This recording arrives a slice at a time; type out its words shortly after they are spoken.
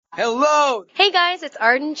Hello! Hey guys, it's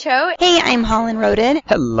Arden Cho. Hey, I'm Holland Roded.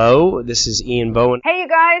 Hello, this is Ian Bowen. Hey you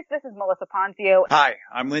guys, this is Melissa Ponzio. Hi,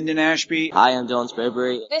 I'm Lyndon Ashby. Hi, I'm Dylan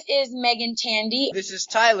Sprayberry. This is Megan Tandy. This is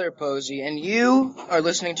Tyler Posey, and you are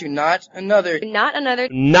listening to Not Another.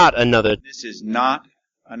 This is Not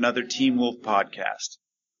Another Teen Wolf podcast.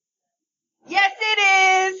 Yes,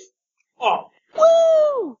 it is! Oh.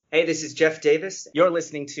 Woo! Hey, this is Jeff Davis. You're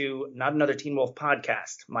listening to Not Another Teen Wolf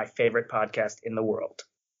podcast, my favorite podcast in the world.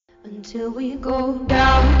 Until we go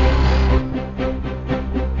down.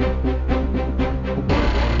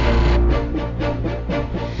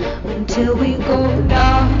 Until we go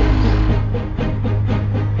down.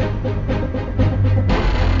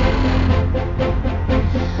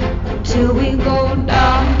 Until we go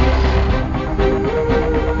down.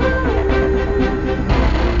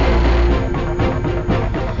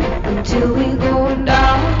 Until we go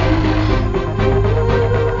down.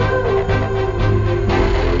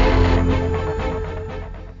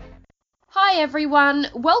 Hi everyone,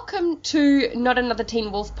 welcome to Not Another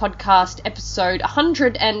Teen Wolf podcast episode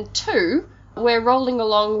 102. We're rolling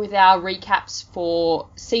along with our recaps for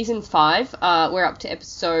season 5. We're up to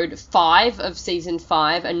episode 5 of season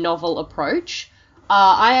 5, A Novel Approach.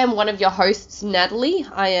 I am one of your hosts, Natalie.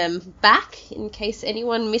 I am back in case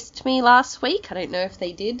anyone missed me last week. I don't know if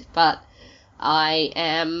they did, but I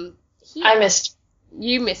am here. I missed.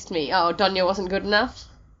 You missed me. Oh, Donya wasn't good enough?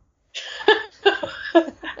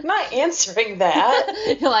 I'm not answering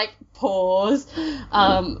that. You're like, pause.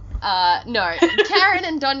 No, Karen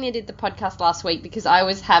and Donya did the podcast last week because I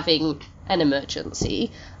was having an emergency.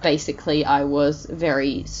 Basically, I was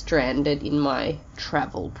very stranded in my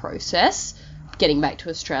travel process, getting back to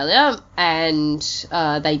Australia, and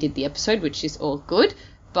they did the episode, which is all good.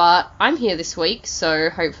 But I'm here this week, so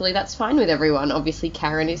hopefully that's fine with everyone. Obviously,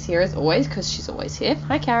 Karen is here as always, because she's always here.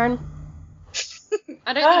 Hi, Karen.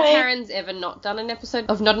 I don't think Karen's ever not done an episode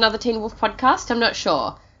of Not Another Teen Wolf podcast. I'm not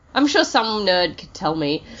sure. I'm sure some nerd could tell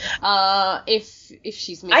me if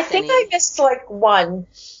she's missed I think any. I missed, one.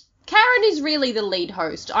 Karen is really the lead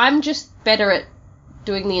host. I'm just better at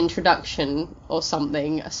doing the introduction or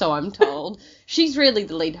something, so I'm told. She's really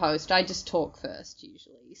the lead host. I just talk first,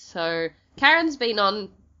 usually. So Karen's been on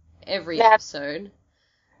every episode.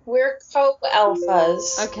 We're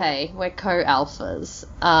co-alphas. Okay, we're co-alphas.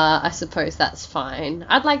 I suppose that's fine.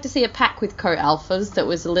 I'd like to see a pack with co-alphas that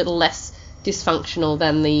was a little less dysfunctional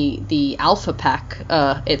than the alpha pack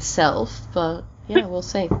itself, but yeah, we'll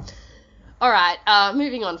see. Alright,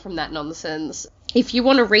 moving on from that nonsense. If you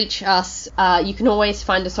want to reach us, you can always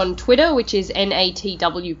find us on Twitter, which is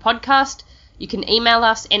NATW Podcast. You can email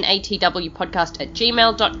us,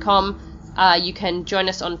 natwpodcast@gmail.com. You can join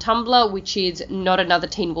us on Tumblr, which is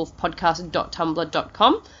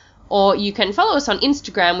notanotherteenwolfpodcast.tumblr.com, or you can follow us on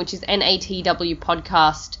Instagram, which is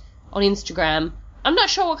NATWpodcast on Instagram. I'm not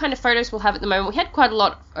sure what kind of photos we'll have at the moment. We had quite a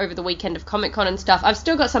lot over the weekend of Comic-Con and stuff. I've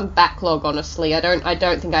still got some backlog, honestly. I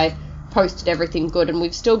don't think I posted everything good, and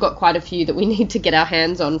we've still got quite a few that we need to get our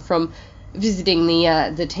hands on from visiting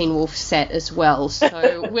the Teen Wolf set as well. So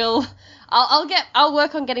I'll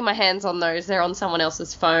work on getting my hands on those. They're on someone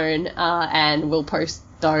else's phone, and we'll post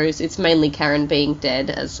those. It's mainly Karen being dead,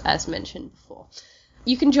 as mentioned before.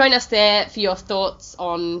 You can join us there for your thoughts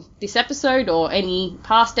on this episode or any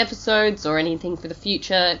past episodes or anything for the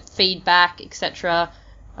future, feedback, etc.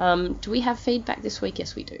 Do we have feedback this week?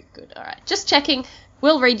 Yes, we do. Good. All right. Just checking.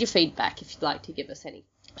 We'll read your feedback if you'd like to give us any.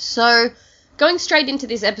 So, going straight into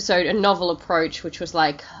this episode, A Novel Approach, which was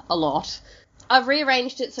a lot. I've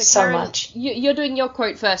rearranged it so Karen, much. You're doing your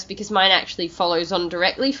quote first because mine actually follows on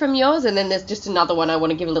directly from yours, and then there's just another one I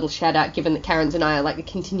want to give a little shout out given that Karen's and I are the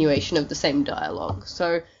continuation of the same dialogue.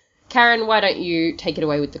 So, Karen, why don't you take it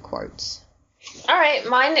away with the quotes? Alright,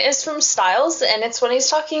 mine is from Styles, and it's when he's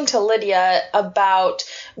talking to Lydia about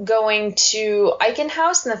going to Aiken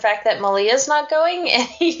House and the fact that Malia's not going, and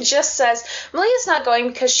he just says, Malia's not going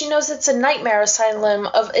because she knows it's a nightmare asylum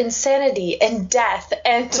of insanity and death,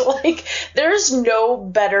 and, there's no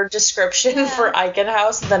better description for Aiken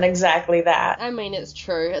House than exactly that. I mean, it's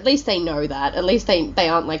true. At least they know that. At least they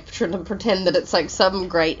aren't, trying to pretend that it's, some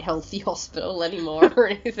great healthy hospital anymore or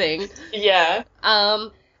anything. Yeah.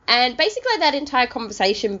 And basically that entire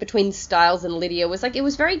conversation between Styles and Lydia was, it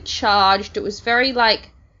was very charged. It was very, I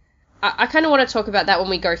kind of want to talk about that when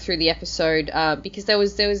we go through the episode, because there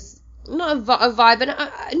was not a vibe,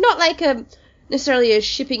 and not necessarily a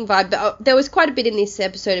shipping vibe, but there was quite a bit in this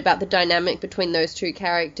episode about the dynamic between those two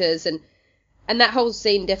characters, and that whole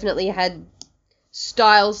scene definitely had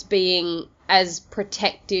Styles being as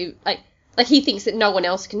protective, like, he thinks that no one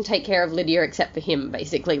else can take care of Lydia except for him,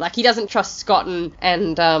 basically. Like, he doesn't trust Scott and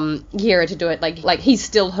Kira to do it. Like, he's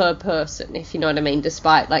still her person, if you know what I mean,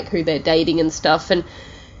 despite, like, who they're dating and stuff. And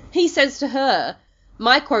he says to her,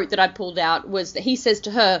 my quote that I pulled out was that he says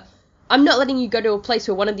to her, I'm not letting you go to a place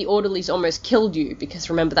where one of the orderlies almost killed you, because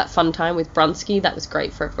remember that fun time with Brunsky? That was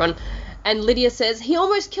great for everyone. And Lydia says, he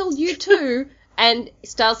almost killed you too. And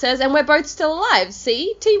Stiles says, and we're both still alive.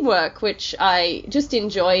 See? Teamwork, which I just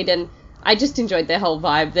enjoyed, and I just enjoyed their whole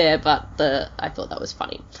vibe there, but I thought that was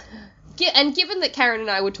funny. And given that Karen and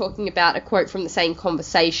I were talking about a quote from the same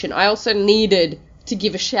conversation, I also needed to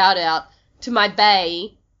give a shout-out to my bae,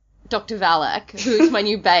 Dr. Valak, who is my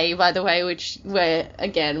new bae, by the way, which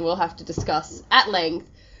we'll have to discuss at length,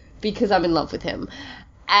 because I'm in love with him.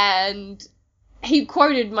 And he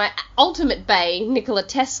quoted my ultimate bae, Nikola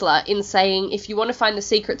Tesla, in saying, if you want to find the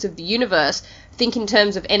secrets of the universe, think in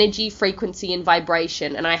terms of energy, frequency, and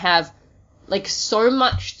vibration. And I have, like, so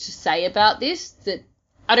much to say about this that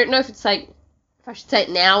I don't know if it's, like, if I should say it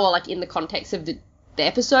now or, like, in the context of the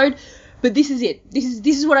episode, but this is it. This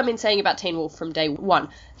is what I've been saying about Teen Wolf from day one,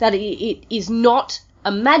 that it is not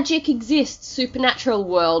a magic exists supernatural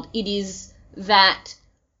world. It is that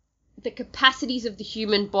the capacities of the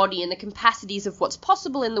human body and the capacities of what's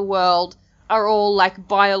possible in the world are all, like,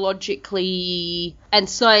 biologically and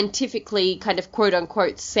scientifically kind of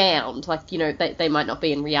quote-unquote sound. Like, you know, they might not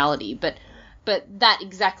be in reality, but that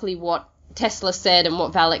exactly what Tesla said and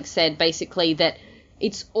what Valak said, basically, that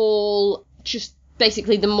it's all just,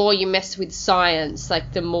 basically, the more you mess with science,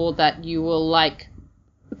 like, the more that you will, like,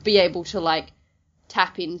 be able to, like,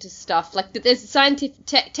 tap into stuff. Like, there's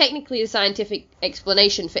technically a scientific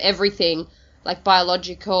explanation for everything, like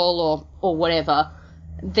biological or whatever,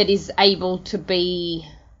 that is able to be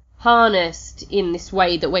harnessed in this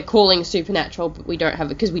way that we're calling supernatural, but we don't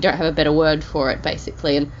have it because we don't have a better word for it,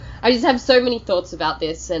 basically. And I just have so many thoughts about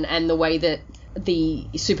this and the way that the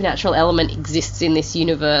supernatural element exists in this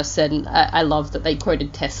universe, and I love that they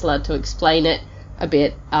quoted Tesla to explain it a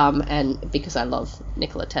bit, and because I love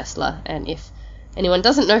Nikola Tesla, and if anyone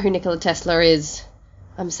doesn't know who Nikola Tesla is,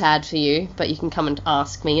 I'm sad for you, but you can come and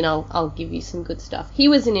ask me and I'll give you some good stuff. He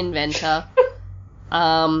was an inventor.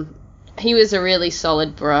 He was a really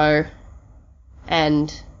solid bro,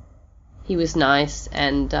 and he was nice,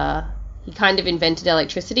 and he kind of invented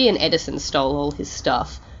electricity, and Edison stole all his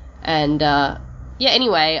stuff. And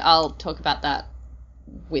anyway, I'll talk about that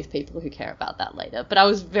with people who care about that later. But I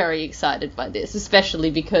was very excited by this,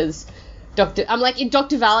 especially because if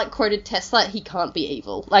Dr. Valak quoted Tesla, he can't be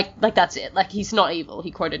evil. Like that's it. Like, he's not evil.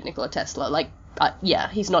 He quoted Nikola Tesla. Like,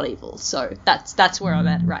 he's not evil. So that's where I'm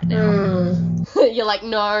at right now. You're like,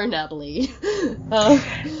 no, Natalie.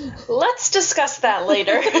 Let's discuss that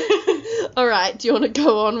later. All right. Do you want to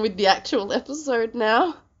go on with the actual episode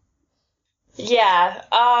now? Yeah,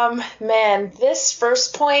 man, this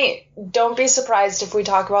first point, don't be surprised if we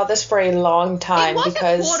talk about this for a long time,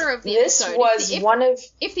 because a quarter of the this episode. was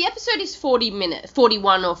If the episode is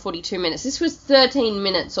 41 or 42 minutes, this was 13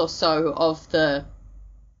 minutes or so of the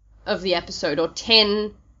episode, or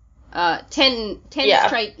 10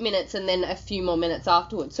 straight minutes and then a few more minutes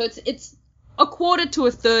afterwards. So it's a quarter to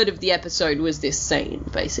a third of the episode was this scene,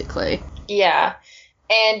 basically. Yeah,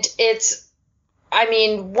 and it's, I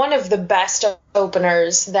mean, one of the best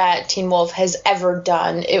openers that Teen Wolf has ever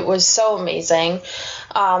done. It was so amazing.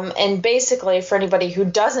 And basically, for anybody who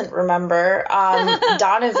doesn't remember,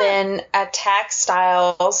 Donovan attacks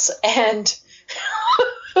Stiles, and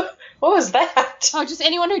what was that? Oh, just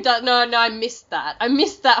anyone who does. No, I missed that. I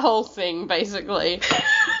missed that whole thing, basically.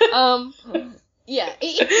 Yeah,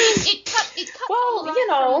 it cut well, right you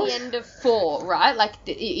know, from the end of 4, right? Like,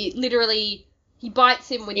 it literally, he bites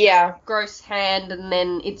him with his gross hand, and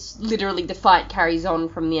then it's literally the fight carries on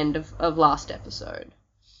from the end of last episode.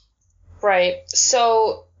 Right.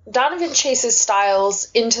 So Donovan chases Stiles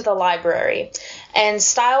into the library, and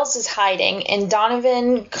Stiles is hiding, and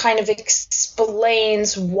Donovan kind of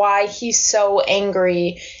explains why he's so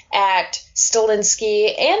angry at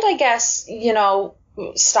Stilinski, and I guess, you know,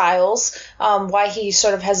 Stiles, why he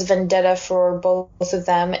sort of has a vendetta for both of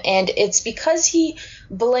them, and it's because he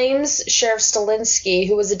blames Sheriff Stilinski,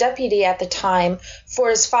 who was a deputy at the time, for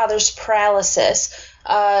his father's paralysis.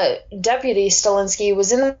 Deputy Stilinski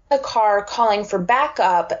was in the car calling for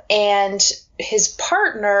backup, and his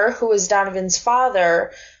partner, who was Donovan's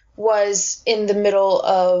father, was in the middle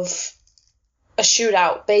of a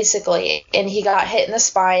shootout, basically, and he got hit in the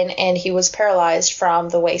spine, and he was paralyzed from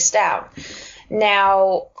the waist down.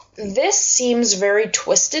 Now, this seems very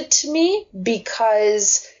twisted to me,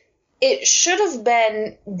 because it should have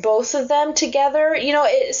been both of them together. You know,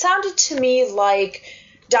 it sounded to me like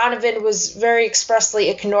Donovan was very expressly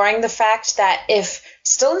ignoring the fact that if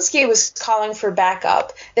Stilinski was calling for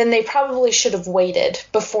backup, then they probably should have waited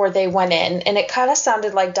before they went in, and it kind of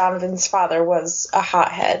sounded like Donovan's father was a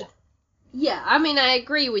hothead. Yeah, I mean, I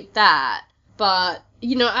agree with that, but,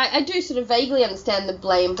 you know, I do sort of vaguely understand the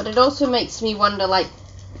blame, but it also makes me wonder, like,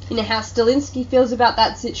 you know, how Stilinski feels about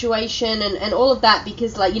that situation and all of that,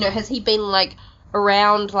 because, like, you know, has he been, like,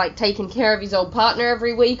 around, like, taking care of his old partner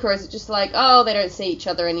every week, or is it just like, oh, they don't see each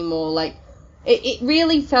other anymore? Like, it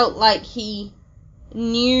really felt like he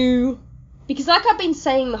knew, because like I've been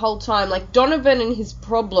saying the whole time, like, Donovan and his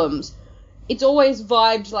problems, it's always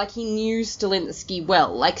vibed like he knew Stilinski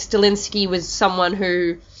well. Like, Stilinski was someone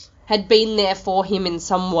who had been there for him in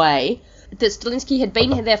some way, that Stilinski had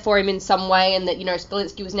been there for him in some way, and that, you know,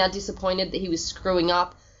 Stilinski was now disappointed that he was screwing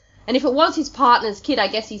up. And if it was his partner's kid, I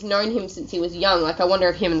guess he's known him since he was young. Like, I wonder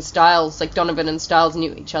if him and Stiles, like, Donovan and Stiles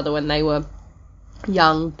knew each other when they were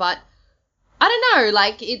young. But, I don't know,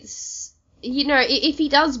 like, it's, you know, if he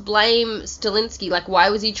does blame Stilinski, like,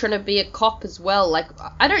 why was he trying to be a cop as well? Like,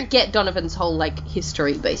 I don't get Donovan's whole, like,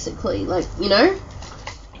 history, basically. Like, you know?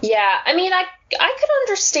 Yeah, I mean, I could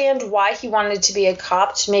understand why he wanted to be a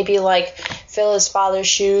cop, to maybe, like, fill his father's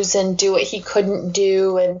shoes and do what he couldn't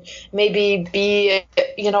do, and maybe be,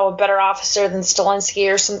 you know, a better officer than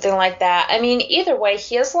Stilinski or something like that. I mean, either way,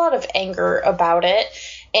 he has a lot of anger about it,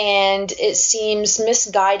 and it seems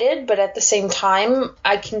misguided, but at the same time,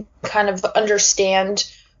 I can kind of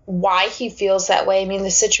understand why he feels that way. I mean, the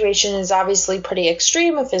situation is obviously pretty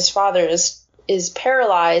extreme if his father is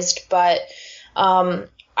paralyzed, but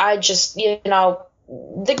I just, you know,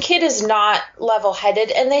 the kid is not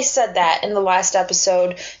level-headed, and they said that in the last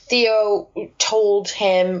episode. Theo told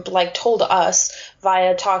us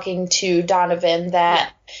via talking to Donovan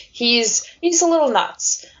that he's a little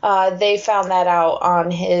nuts. They found that out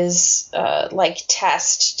on his,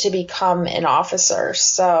 test to become an officer,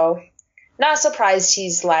 so not surprised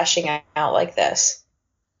he's lashing out like this.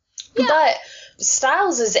 Yeah. But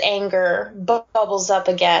Stiles' anger bubbles up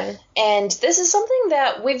again, and this is something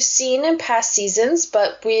that we've seen in past seasons,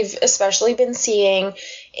 but we've especially been seeing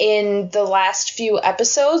in the last few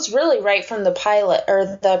episodes, really right from the pilot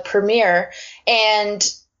or the premiere. And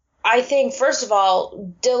I think, first of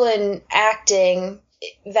all, Dylan acting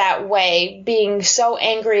that way, being so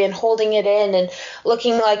angry and holding it in and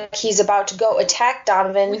looking like he's about to go attack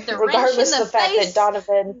Donovan, regardless of the fact that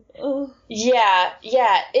Donovan,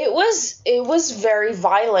 it was very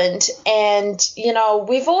violent. And, you know,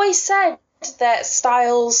 we've always said that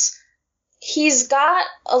Stiles, he's got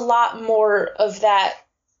a lot more of that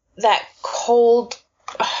cold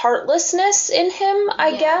heartlessness in him,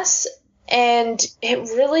 I guess, and it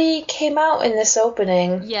really came out in this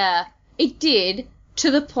opening. Yeah, it did. To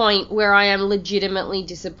the point where I am legitimately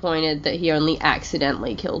disappointed that he only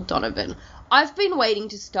accidentally killed Donovan. I've been waiting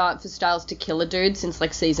for Stiles to kill a dude since,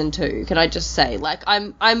 like, season 2, can I just say? Like,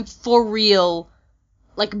 I'm for real,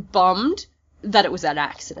 like, bummed that it was an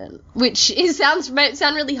accident. Which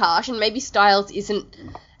sound really harsh, and maybe Stiles isn't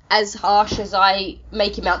as harsh as I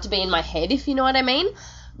make him out to be in my head, if you know what I mean.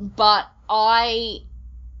 But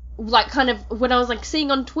like, kind of, when I was, like,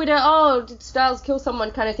 seeing on Twitter, oh, did Stiles kill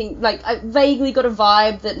someone kind of thing, like, I vaguely got a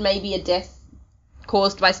vibe that maybe a death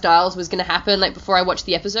caused by Stiles was going to happen, like, before I watched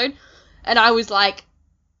the episode, and I was like,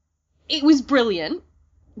 it was brilliant,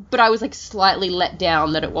 but I was, like, slightly let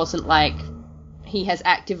down that it wasn't, like, he has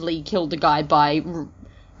actively killed a guy by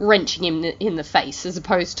wrenching him in the face, as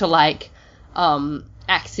opposed to, like,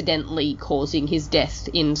 accidentally causing his death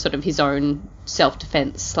in sort of his own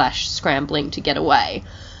self-defense / scrambling to get away.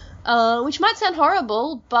 Which might sound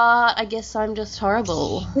horrible, but I guess I'm just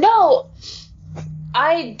horrible. No,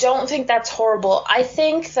 I don't think that's horrible. I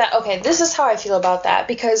think that, okay, this is how I feel about that,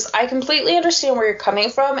 because I completely understand where you're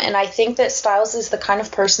coming from, and I think that Stiles is the kind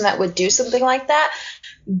of person that would do something like that.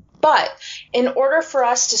 But in order for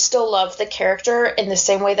us to still love the character in the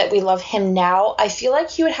same way that we love him now, I feel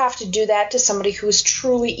like he would have to do that to somebody who is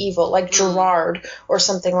truly evil, like Gerard or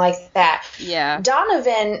something like that. Yeah.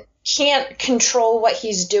 Donovan can't control what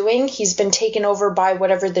he's doing. He's been taken over by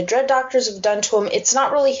whatever the Dread Doctors have done to him. It's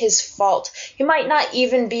not really his fault. He might not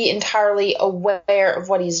even be entirely aware of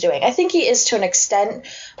what he's doing. I think he is to an extent,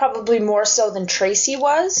 probably more so than Tracy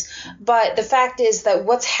was, but the fact is that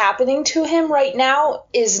what's happening to him right now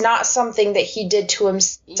is not something that he did to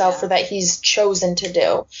himself or that he's chosen to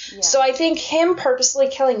do. Yeah. So I think him purposely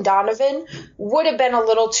killing Donovan would have been a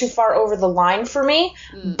little too far over the line for me,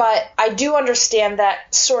 but I do understand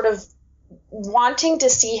that sort of wanting to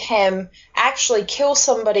see him actually kill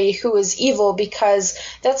somebody who is evil, because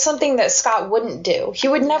that's something that Scott wouldn't do. He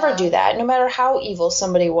would never do that, no matter how evil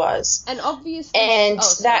somebody was. And obviously... And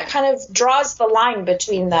that kind of draws the line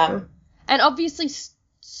between them. And obviously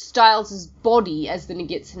Styles' body as the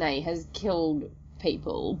Nogitsune has killed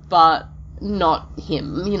people, but not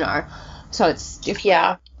him, you know. So it's different.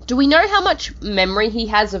 Yeah. Do we know how much memory he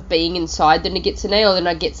has of being inside the Nogitsune, or the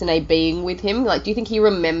Nogitsune being with him? Like, do you think he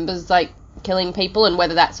remembers, like, killing people, and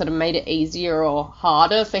whether that sort of made it easier or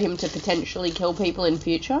harder for him to potentially kill people in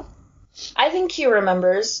future? I think he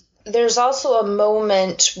remembers. There's also a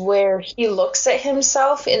moment where he looks at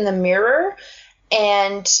himself in the mirror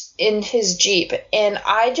and in his Jeep, and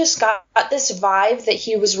I just got this vibe that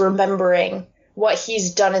he was remembering what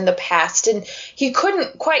he's done in the past, and he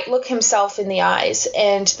couldn't quite look himself in the eyes,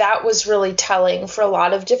 and that was really telling for a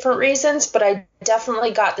lot of different reasons, but I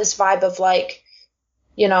definitely got this vibe of, like,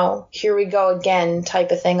 you know, here we go again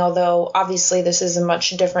type of thing, although obviously this is a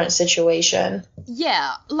much different situation.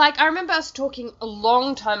 Yeah, like, I remember us talking a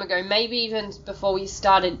long time ago, maybe even before we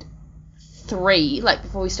started 3, like,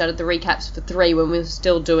 before we started the recaps for 3, when we were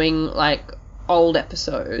still doing, like, old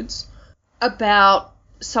episodes, about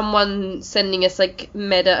someone sending us, like,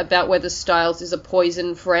 meta about whether Styles is a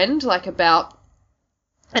poison friend, like, about...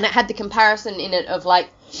 And it had the comparison in it of, like,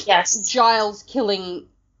 yes, Giles killing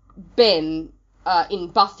Ben in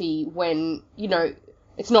Buffy when, you know,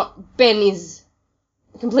 it's not... Ben is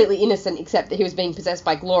completely innocent except that he was being possessed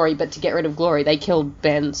by Glory, but to get rid of Glory, they killed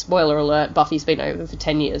Ben. Spoiler alert, Buffy's been over for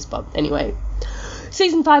 10 years, but anyway.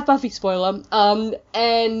 Season 5 Buffy spoiler.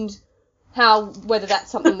 And... whether that's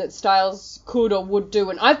something that Styles could or would do,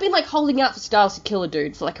 and I've been, like, holding out for Styles to kill a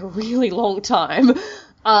dude for, like, a really long time,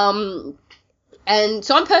 and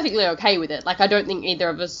so I'm perfectly okay with it. Like, I don't think either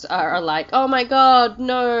of us are like, oh my god,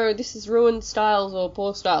 no, this has ruined Styles or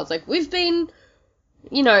poor Styles. Like, we've been,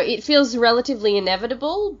 you know, it feels relatively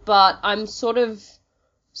inevitable, but I'm sort of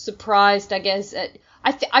surprised, I guess, at,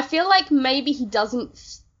 I feel like maybe he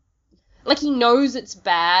doesn't, like, he knows it's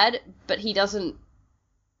bad, but he doesn't,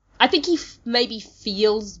 I think he maybe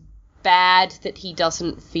feels bad that he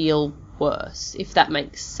doesn't feel worse, if that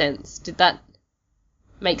makes sense. Did that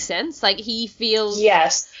make sense? Like, he feels...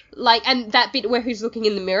 Yes. Like, and that bit where he's looking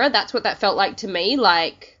in the mirror, that's what that felt like to me.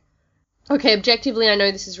 Like, okay, objectively, I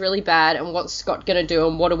know this is really bad, and what's Scott gonna do,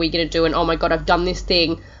 and what are we gonna do, and oh my god, I've done this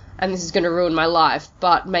thing, and this is gonna ruin my life.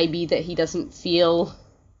 But maybe that he doesn't feel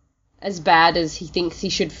as bad as he thinks he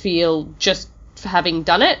should feel just for having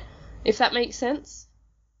done it, if that makes sense.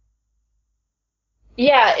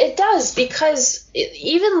 Yeah, it does, because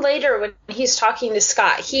even later when he's talking to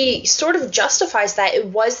Scott, he sort of justifies that it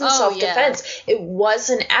wasn't self-defense. Yeah. It was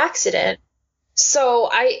an accident. So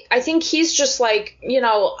I think he's just like, you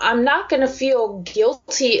know, I'm not going to feel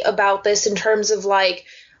guilty about this in terms of, like,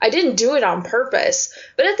 I didn't do it on purpose.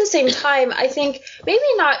 But at the same time, I think maybe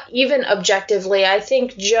not even objectively. I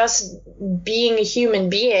think just being a human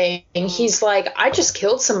being, he's like, I just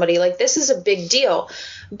killed somebody. Like, this is a big deal.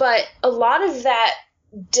 But a lot of that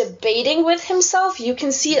debating with himself, you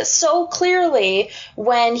can see it so clearly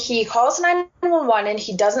when he calls 911 and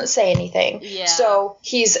he doesn't say anything. Yeah. So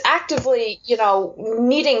he's actively, you know,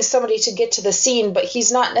 needing somebody to get to the scene, but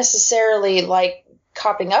he's not necessarily, like,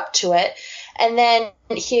 copping up to it. And then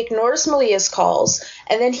he ignores Malia's calls,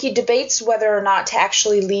 and then he debates whether or not to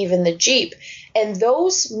actually leave in the Jeep. And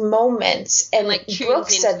those moments, and like Brooke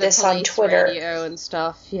said this on Twitter. Radio and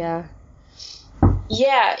stuff, yeah.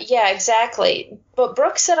 Yeah, exactly. But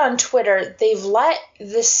Brooke said on Twitter, they've let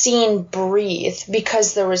the scene breathe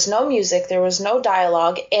because there was no music, there was no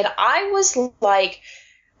dialogue, and I was, like,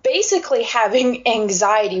 basically having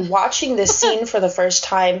anxiety watching this scene for the first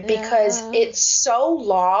time because it's so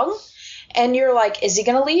long, and you're like, is he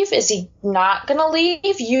going to leave? Is he not going to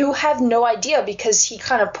leave? You have no idea because he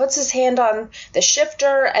kind of puts his hand on the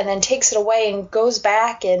shifter and then takes it away and goes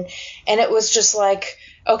back, and it was just like,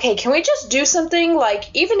 okay, can we just do something? Like,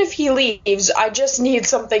 even if he leaves, I just need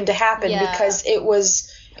something to happen because it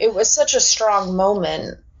was such a strong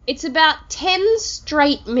moment. It's about 10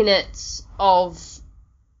 straight minutes of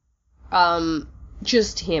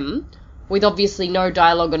just him, with obviously no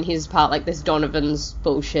dialogue on his part. Like, there's Donovan's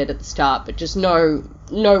bullshit at the start, but just no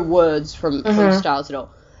words from Styles at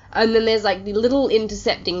all. And then there's, like, the little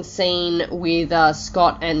intercepting scene with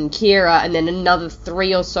Scott and Kira, and then another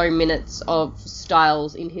 3 or so minutes of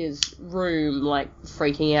Styles in his room, like,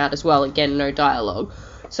 freaking out as well. Again, no dialogue.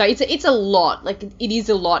 So it's a lot. Like, it is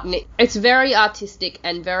a lot, and it's very artistic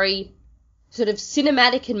and very sort of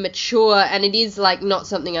cinematic and mature, and it is, like, not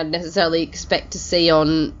something I'd necessarily expect to see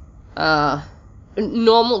on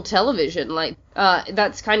normal television. Like,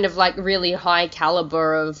 That's kind of like really high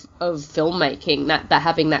caliber of filmmaking, that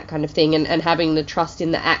having that kind of thing, and having the trust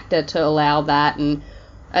in the actor to allow that,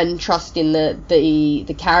 and trust in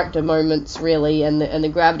the character moments, really, and the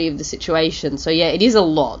gravity of the situation. So yeah, it is a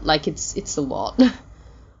lot. Like, it's a lot.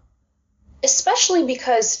 Especially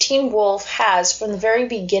because Teen Wolf has, from the very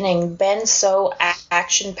beginning, been so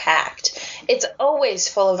action-packed. It's always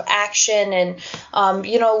full of action and,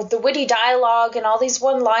 the witty dialogue and all these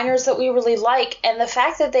one-liners that we really like. And the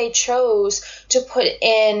fact that they chose to put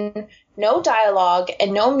in no dialogue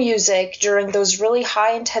and no music during those really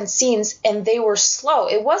high, intense scenes, and they were slow.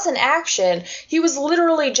 It wasn't action. He was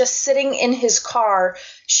literally just sitting in his car,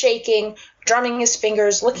 shaking, drumming his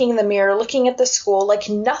fingers, looking in the mirror, looking at the school, like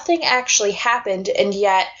nothing actually happened, and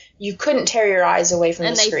yet you couldn't tear your eyes away from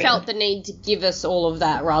the screen. And they felt the need to give us all of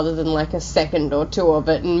that rather than like a second or two of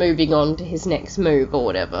it and moving on to his next move or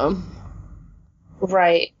whatever.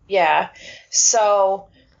 Right, yeah. So,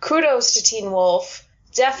 kudos to Teen Wolf.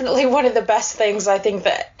 Definitely one of the best things I think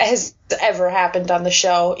that has ever happened on the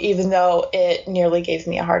show, even though it nearly gave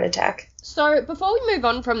me a heart attack. So, before we move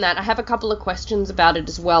on from that, I have a couple of questions about it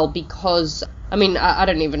as well, because, I mean, I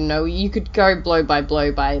don't even know, you could go blow by,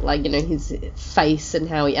 like, his face and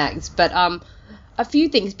how he acts, but, a few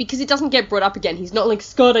things, because it doesn't get brought up again. He's not like,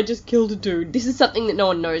 Scott, I just killed a dude. This is something that no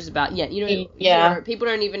one knows about yet. People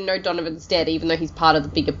don't even know Donovan's dead, even though he's part of the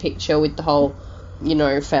bigger picture with the whole,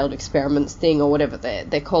 failed experiments thing, or whatever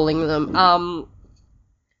they're calling them.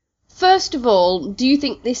 First of all, do you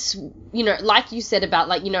think this, like you said about,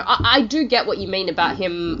 like, I do get what you mean about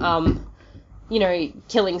him,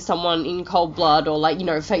 killing someone in cold blood or, like,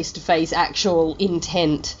 face-to-face actual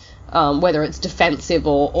intent, whether it's defensive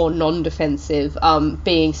or non-defensive,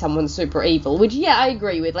 being someone super evil, which, yeah, I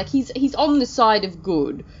agree with. Like, he's on the side of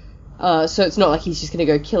good, so it's not like he's just gonna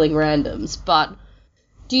go killing randoms, but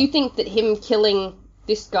do you think that him killing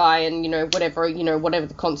this guy and, whatever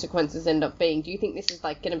the consequences end up being, do you think this is,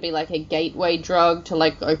 like, going to be, like, a gateway drug to,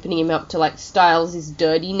 like, opening him up to, like, Styles is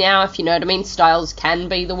dirty now, if you know what I mean? Styles can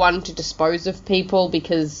be the one to dispose of people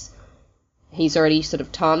because he's already sort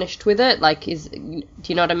of tarnished with it. Like, do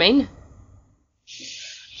you know what I mean?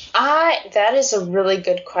 That is a really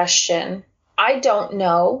good question. I don't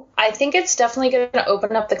know. I think it's definitely going to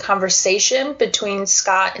open up the conversation between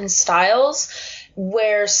Scott and Styles,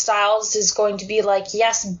 where Styles is going to be like,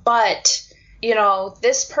 yes, but,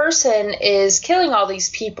 this person is killing all these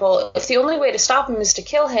people. If the only way to stop him is to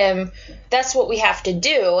kill him, that's what we have to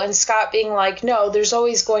do. And Scott being like, no, there's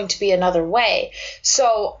always going to be another way.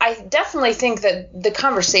 So I definitely think that the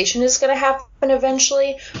conversation is going to happen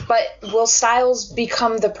eventually, but will Styles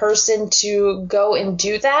become the person to go and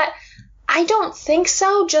do that? I don't think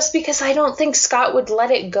so, just because I don't think Scott would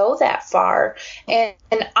let it go that far. And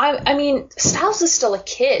I mean, Styles is still a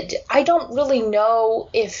kid. I don't really know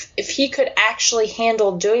if he could actually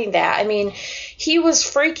handle doing that. I mean, he was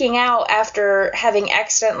freaking out after having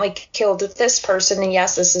accidentally killed this person. And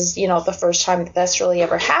yes, this is, the first time that that's really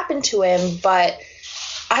ever happened to him, but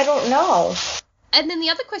I don't know. And then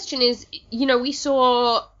the other question is, we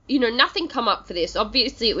saw, nothing come up for this.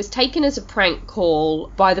 Obviously, it was taken as a prank call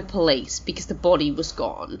by the police because the body was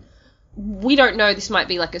gone. We don't know, this might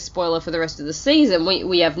be like a spoiler for the rest of the season.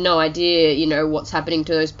 We have no idea, what's happening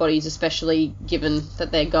to those bodies, especially given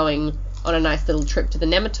that they're going on a nice little trip to the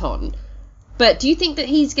Nematon. But do you think that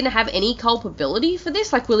he's going to have any culpability for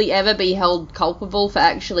this? Like, will he ever be held culpable for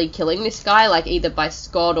actually killing this guy, like, either by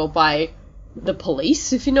Scott or by the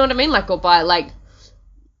police, if you know what I mean? Like, or by, like,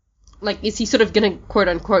 is he sort of going to,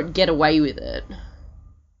 quote-unquote, get away with it?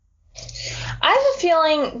 I have a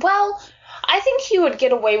feeling, well, I think he would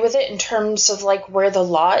get away with it in terms of, like, where the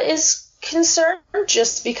law is concerned,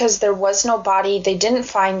 just because there was no body, they didn't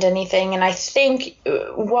find anything, and I think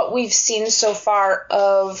what we've seen so far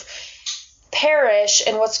of Parrish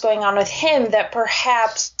and what's going on with him, that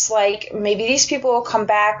perhaps, like, maybe these people will come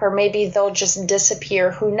back, or maybe they'll just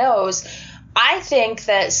disappear, who knows. I think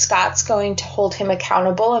that Scott's going to hold him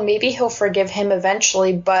accountable, and maybe he'll forgive him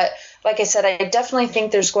eventually, but like I said, I definitely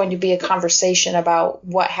think there's going to be a conversation about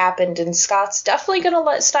what happened, and Scott's definitely going to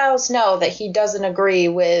let Styles know that he doesn't agree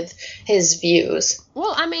with his views.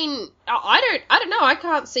 Well, I mean, I don't know, I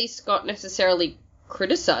can't see Scott necessarily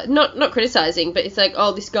not criticizing, but it's like,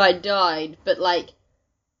 oh, this guy died, but, like,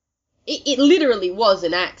 it literally was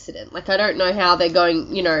an accident. Like, I don't know how they're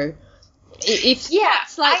going, If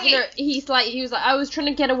Scott's like, he was like, I was trying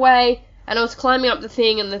to get away, and I was climbing up the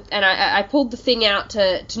thing, and I pulled the thing out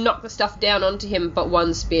to knock the stuff down onto him, but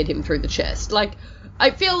one speared him through the chest. Like,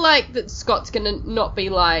 I feel like that Scott's gonna not be,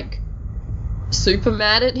 like, super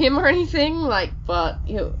mad at him or anything, like, but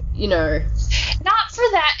you know. Not for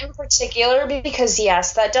that in particular, because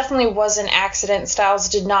yes, that definitely was an accident. Styles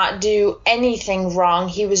did not do anything wrong.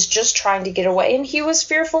 He was just trying to get away, and he was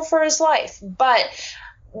fearful for his life. But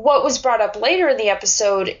what was brought up later in the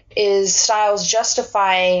episode is Styles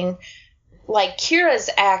justifying like Kira's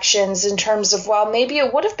actions in terms of, well, maybe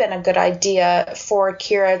it would have been a good idea for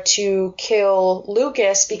Kira to kill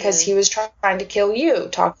Lucas because he was trying to kill you,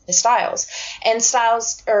 talking to Styles. And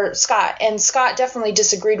Scott definitely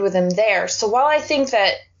disagreed with him there. So while I think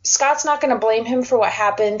that Scott's not going to blame him for what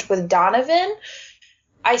happened with Donovan,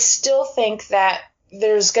 I still think that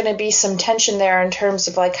there's going to be some tension there in terms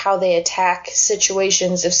of like how they attack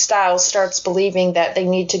situations if Styles starts believing that they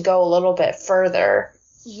need to go a little bit further.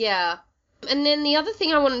 Yeah. And then the other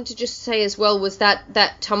thing I wanted to just say as well was that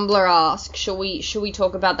Tumblr ask. Shall we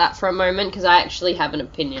talk about that for a moment? Because I actually have an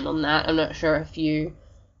opinion on that. I'm not sure if you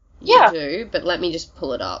do, but let me just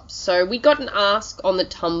pull it up. So we got an ask on the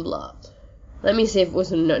Tumblr. Let me see if it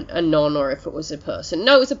was a non or if it was a person.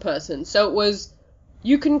 No, it was a person. So it was,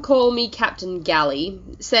 you can call me Captain Galley,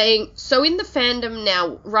 saying, so in the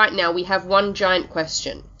fandom right now, we have one giant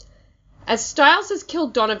question. As Styles has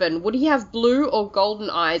killed Donovan, would he have blue or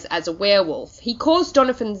golden eyes as a werewolf? He caused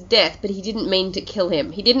Donovan's death, but he didn't mean to kill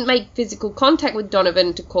him. He didn't make physical contact with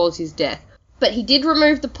Donovan to cause his death. But he did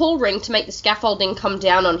remove the pull ring to make the scaffolding come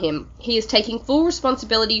down on him. He is taking full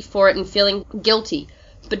responsibility for it and feeling guilty.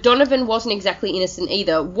 But Donovan wasn't exactly innocent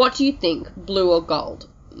either. What do you think, blue or gold?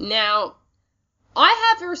 Now,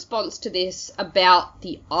 I have a response to this about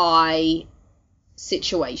the eye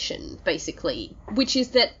situation, basically, which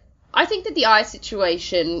is that I think that the eye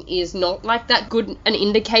situation is not, like, that good an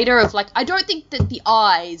indicator of, like, I don't think that the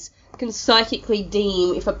eyes can psychically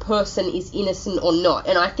deem if a person is innocent or not,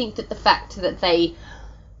 and I think that the fact that they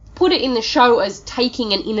put it in the show as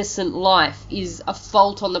taking an innocent life is a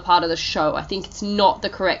fault on the part of the show. I think it's not the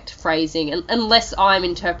correct phrasing, unless I'm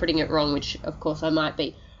interpreting it wrong, which, of course, I might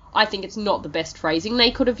be. I think it's not the best phrasing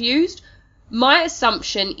they could have used. My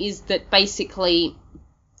assumption is that, basically,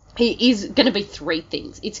 it is going to be three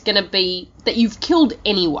things. It's going to be that you've killed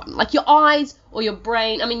anyone. Like, your eyes or your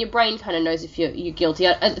brain. I mean, your brain kind of knows if you're guilty.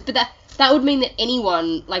 But that would mean that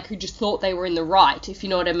anyone, like, who just thought they were in the right, if you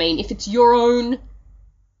know what I mean. If it's your own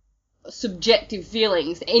subjective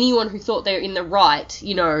feelings, anyone who thought they were in the right,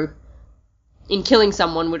 you know, in killing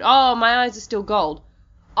someone would, oh, my eyes are still gold.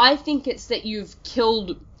 I think it's that you've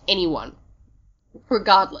killed anyone,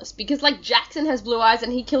 regardless. Because, like, Jackson has blue eyes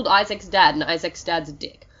and he killed Isaac's dad, and Isaac's dad's a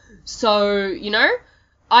dick. So, you know,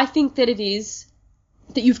 I think that it is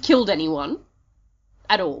that you've killed anyone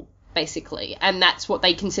at all, basically, and that's what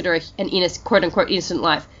they consider an quote-unquote innocent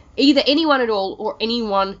life. Either anyone at all or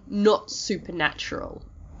anyone not supernatural,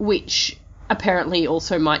 which apparently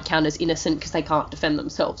also might count as innocent because they can't defend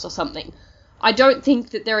themselves or something. I don't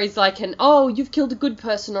think that there is like an, oh, you've killed a good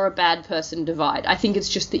person or a bad person divide. I think it's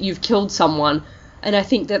just that you've killed someone, and I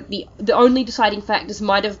think that the only deciding factors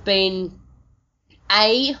might have been,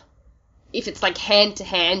 A, if it's like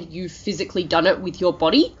hand-to-hand, you've physically done it with your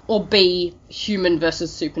body, or B, human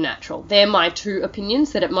versus supernatural. They're my two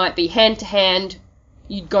opinions, that it might be hand-to-hand,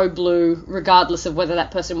 you'd go blue, regardless of whether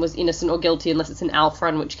that person was innocent or guilty, unless it's an alpha,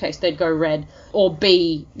 in which case they'd go red, or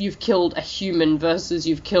B, you've killed a human versus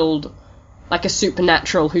you've killed, like, a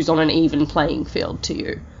supernatural who's on an even playing field to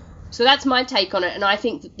you. So that's my take on it, and I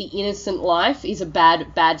think that the innocent life is a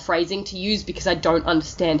bad phrasing to use because I don't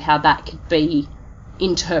understand how that could be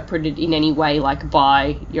interpreted in any way, like,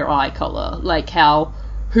 by your eye colour. Like,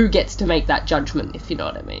 who gets to make that judgment, if you know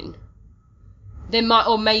what I mean. There might,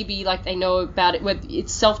 or maybe, like, they know about it, whether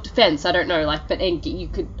it's self-defense, I don't know, like, but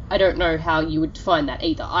I don't know how you would define that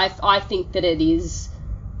either. I think that it is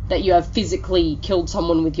that you have physically killed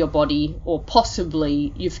someone with your body, or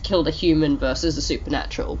possibly you've killed a human versus a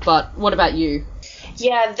supernatural. But what about you?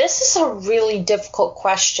 Yeah, this is a really difficult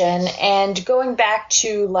question, and going back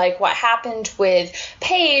to, like, what happened with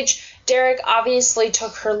Paige, Derek obviously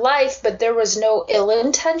took her life, but there was no ill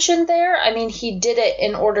intention there. I mean, he did it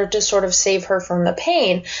in order to sort of save her from the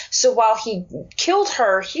pain. So while he killed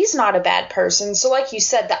her, he's not a bad person. So like you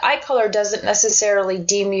said, the eye color doesn't necessarily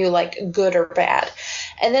deem you, like, good or bad.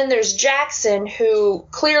 And then there's Jackson, who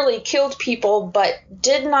clearly killed people, but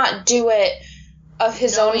did not do it of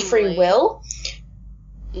his own free will.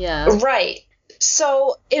 Yeah. Right.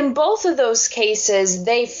 So in both of those cases,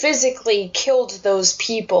 they physically killed those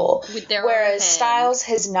people, with their whereas own Styles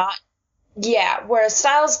has not. Yeah, whereas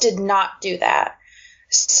Styles did not do that.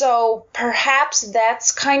 So perhaps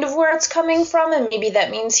that's kind of where it's coming from, and maybe that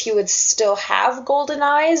means he would still have golden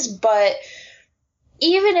eyes, but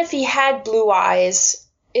even if he had blue eyes,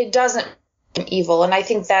 it doesn't make him evil, and I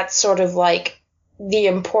think that's sort of like the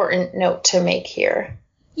important note to make here.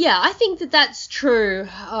 Yeah, I think that that's true.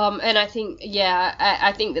 And I think,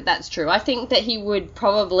 I think that that's true. I think that he would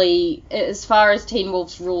probably, as far as Teen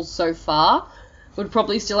Wolf's rules so far, would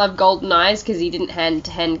probably still have golden eyes because he didn't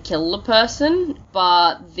hand-to-hand kill a person.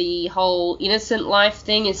 But the whole innocent life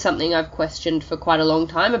thing is something I've questioned for quite a long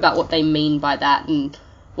time about what they mean by that and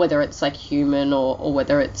whether it's like human or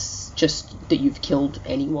whether it's just that you've killed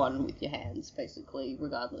anyone with your hands, basically,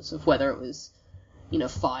 regardless of whether it was in a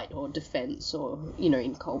fight or defense or,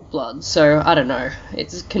 in cold blood. So, I don't know.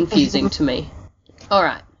 It's confusing to me.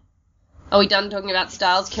 Alright. Are we done talking about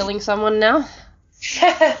Styles killing someone now?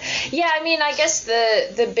 Yeah, I mean, I guess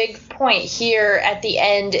the big point here at the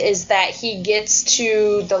end is that he gets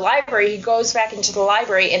to the library, he goes back into the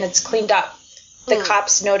library, and it's cleaned up. The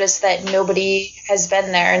cops notice that nobody has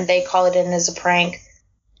been there, and they call it in as a prank.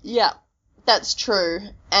 Yeah, that's true.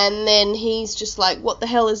 And then he's just like, what the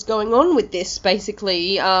hell is going on with this,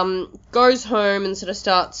 basically? Goes home and sort of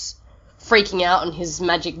starts freaking out on his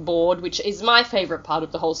magic board, which is my favourite part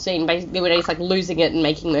of the whole scene, basically, when he's, like, losing it and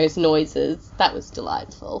making those noises. That was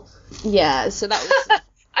delightful. Yeah, so that was...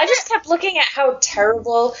 I just kept looking at how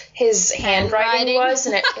terrible his handwriting was,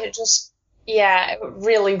 and it just... Yeah, it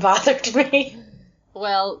really bothered me.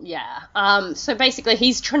 Well, yeah. So basically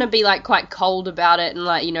he's trying to be, like, quite cold about it and,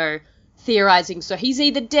 like, theorising. So he's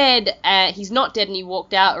either dead, he's not dead and he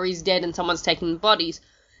walked out, or he's dead and someone's taking the bodies.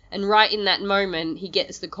 And right in that moment, he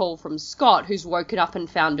gets the call from Scott, who's woken up and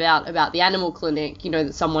found out about the animal clinic,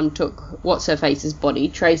 that someone took What's-Her-Face's body,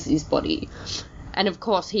 Tracy's body. And, of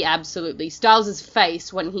course, he absolutely... Styles'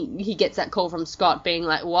 face when he gets that call from Scott being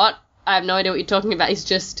like, what? I have no idea what you're talking about. Is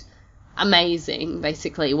just amazing,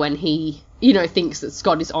 basically, when he, thinks that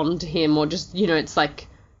Scott is on to him, or just, it's like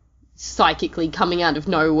psychically coming out of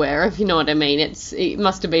nowhere, if you know what I mean. It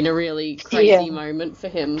must have been a really crazy moment for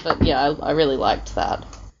him, but yeah, I really liked that.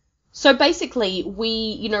 So basically,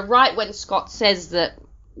 we, right when Scott says that,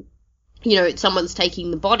 someone's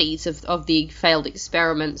taking the bodies of the failed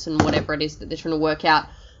experiments and whatever it is that they're trying to work out,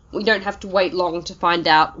 we don't have to wait long to find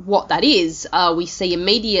out what that is. We see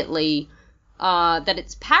immediately that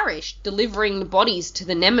it's Parrish delivering the bodies to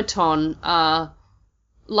the Nematon,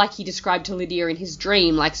 like he described to Lydia in his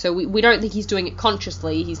dream. Like, so we don't think he's doing it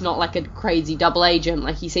consciously. He's not like a crazy double agent.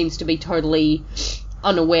 Like, he seems to be totally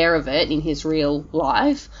unaware of it in his real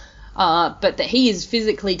life. But that he is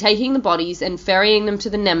physically taking the bodies and ferrying them to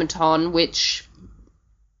the Nematon, which,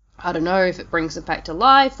 I don't know if it brings them back to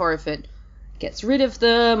life or if it gets rid of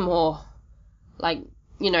them, or, like,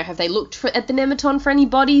 have they looked at the Nematon for any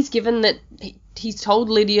bodies, given that he's told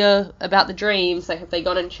Lydia about the dreams? Like, have they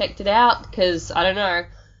gone and checked it out? Because, I don't know.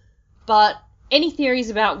 But any theories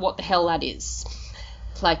about what the hell that is?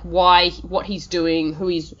 Like, what he's doing, who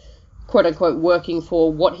he's quote-unquote working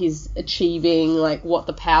for, what he's achieving, like, what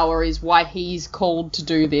the power is, why he's called to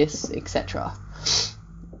do this, etc.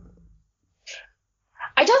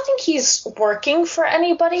 I don't think he's working for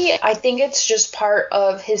anybody. I think it's just part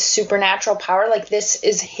of his supernatural power. Like, this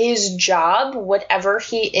is his job, whatever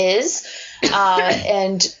he is.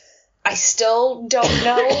 And I still don't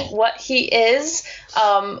know what he is.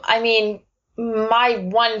 I mean, my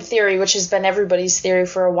one theory, which has been everybody's theory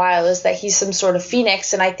for a while, is that he's some sort of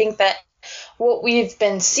phoenix. And I think that what we've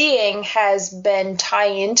been seeing has been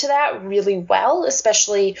tying into that really well,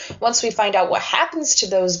 especially once we find out what happens to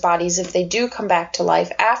those bodies if they do come back to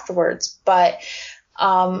life afterwards. But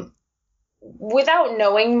without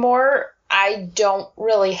knowing more, I don't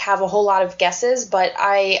really have a whole lot of guesses, but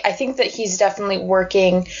I think that he's definitely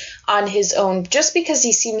working on his own. Just because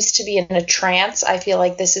he seems to be in a trance, I feel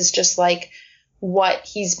like this is just like what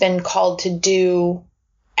he's been called to do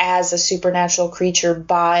as a supernatural creature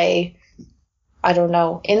by, I don't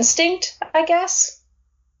know, instinct, I guess?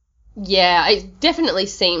 Yeah, it definitely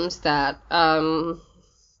seems that. I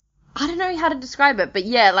don't know how to describe it, but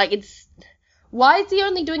yeah, like, it's... Why is he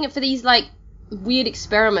only doing it for these, like, weird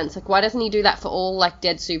experiments? Like, why doesn't he do that for all, like,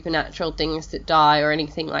 dead supernatural things that die or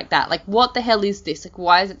anything like that? Like, what the hell is this? Like,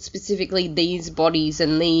 why is it specifically these bodies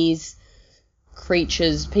and these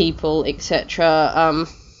creatures, people, etc.?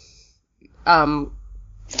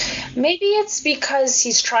 Maybe it's because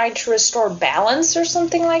he's trying to restore balance or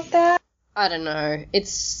something like that. I don't know.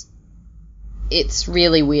 It's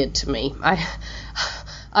really weird to me.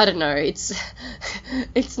 I don't know. It's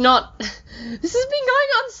not. This has been going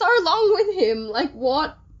on so long with him. Like,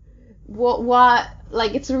 what?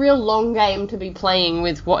 Like, it's a real long game to be playing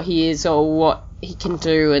with what he is or what he can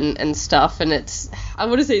do and stuff. And it's, I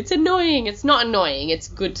want to say, it's annoying. It's not annoying. It's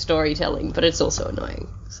good storytelling, but it's also annoying.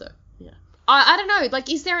 So. I don't know,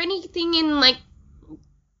 like, is there anything in, like,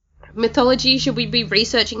 mythology? Should we be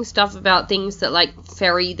researching stuff about things that, like,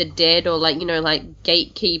 ferry the dead, or, like, you know, like,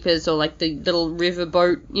 gatekeepers, or, like, the little river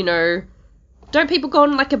boat, you know? Don't people go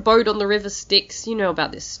on, like, a boat on the river Styx? You know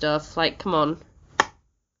about this stuff. Like, come on.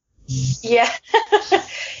 Yeah.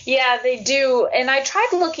 Yeah, they do. And I tried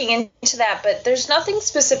looking into that, but there's nothing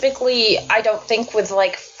specifically, I don't think, with,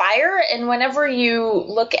 like, fire. And whenever you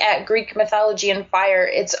look at Greek mythology and fire,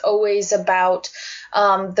 it's always about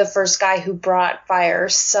the first guy who brought fire.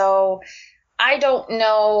 So I don't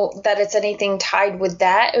know that it's anything tied with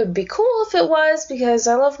that. It would be cool if it was, because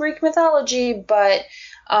I love Greek mythology, but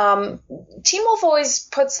Teen Wolf always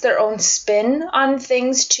puts their own spin on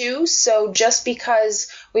things too, so just because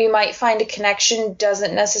we might find a connection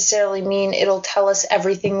doesn't necessarily mean it'll tell us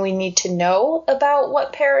everything we need to know about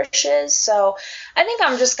what Parrish is. So I think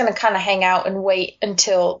I'm just going to kind of hang out and wait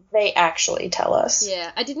until they actually tell us. Yeah,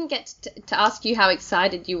 I didn't get to ask you how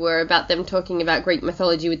excited you were about them talking about Greek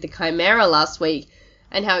mythology with the Chimera last week,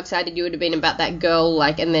 and how excited you would have been about that girl,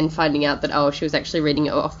 like, and then finding out that, oh, she was actually reading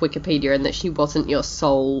it off Wikipedia and that she wasn't your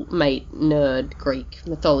soulmate nerd Greek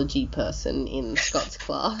mythology person in Scott's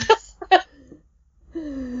class.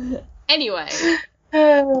 Anyway.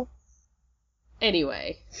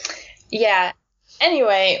 Yeah.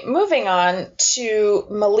 Anyway, moving on to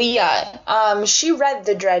Malia. She read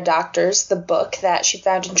The Dread Doctors, the book that she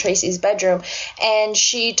found in Tracy's bedroom, and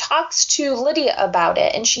she talks to Lydia about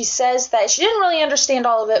it, and she says that she didn't really understand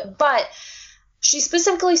all of it, but she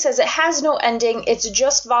specifically says it has no ending, it's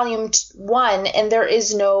just volume 1, and there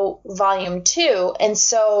is no volume 2, and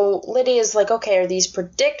so Lydia's like, okay, are these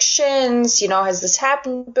predictions? You know, has this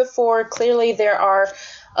happened before? Clearly there are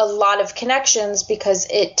a lot of connections, because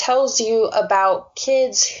it tells you about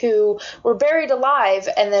kids who were buried alive,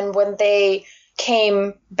 and then when they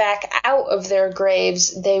came back out of their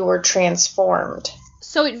graves, they were transformed.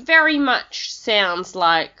 So it very much sounds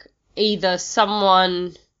like either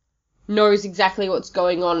someone knows exactly what's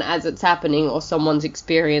going on as it's happening, or someone's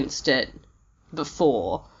experienced it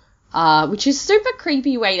before, which is super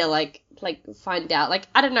creepy way to like find out. Like,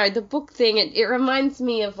 I don't know, the book thing, it reminds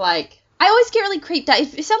me of, like, I always get really creeped out.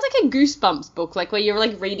 It sounds like a Goosebumps book, like where you're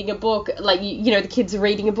like reading a book, like, you know, the kids are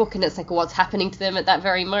reading a book and it's like what's happening to them at that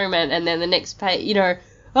very moment, and then the next page, you know,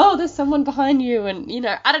 oh, there's someone behind you, and, you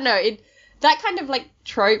know, I don't know, that kind of like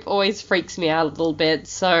trope always freaks me out a little bit,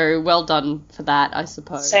 so well done for that, I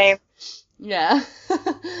suppose. Same. Yeah.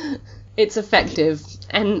 It's effective,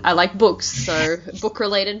 and I like books, so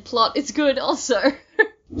book-related plot is good also.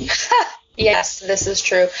 Yes, this is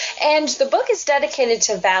true. And the book is dedicated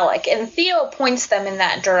to Valak, and Theo points them in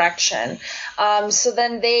that direction. So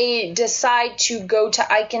then they decide to go to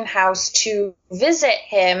Aiken House to visit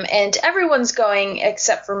him, and everyone's going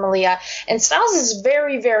except for Malia. And Styles is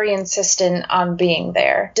very, very insistent on being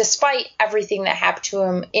there, despite everything that happened to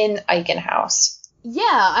him in Aiken House.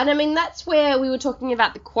 Yeah, and I mean, that's where we were talking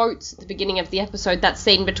about the quotes at the beginning of the episode, that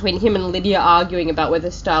scene between him and Lydia arguing about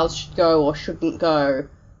whether Styles should go or shouldn't go.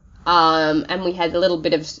 And we had a little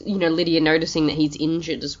bit of, you know, Lydia noticing that he's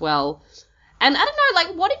injured as well. And I don't know,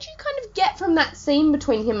 like, what did you kind of get from that scene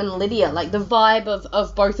between him and Lydia? Like, the vibe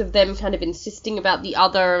of both of them kind of insisting about the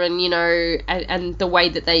other, and, you know, and the way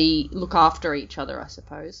that they look after each other, I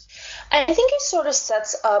suppose. I think it sort of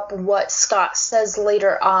sets up what Scott says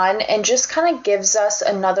later on, and just kind of gives us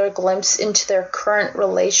another glimpse into their current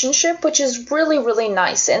relationship, which is really, really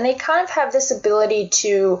nice. And they kind of have this ability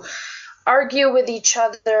to argue with each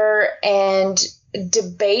other and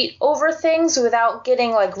debate over things without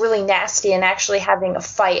getting like really nasty and actually having a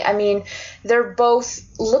fight. I mean, they're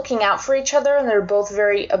both looking out for each other, and they're both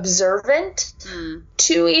very observant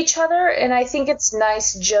to each other, and I think it's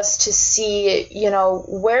nice just to see, you know,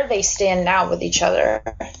 where they stand now with each other.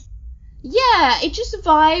 Yeah, it just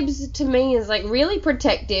vibes to me as like really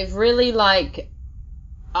protective, really like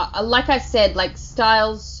I said, like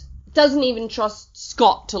Styles doesn't even trust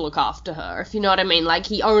Scott to look after her, if you know what I mean. Like,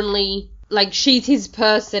 he only, like, she's his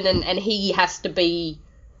person, and he has to be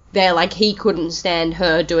there. Like, he couldn't stand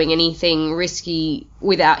her doing anything risky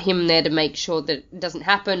without him there to make sure that it doesn't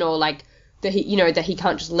happen, or, like, that he, you know, that he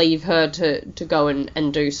can't just leave her to go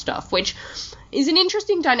and do stuff, which is an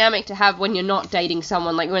interesting dynamic to have when you're not dating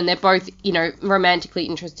someone, like, when they're both, you know, romantically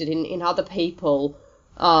interested in other people.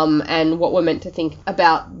 And what we're meant to think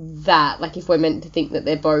about that, like if we're meant to think that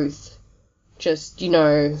they're both just, you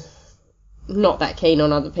know, not that keen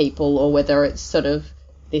on other people, or whether it's sort of,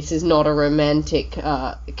 this is not a romantic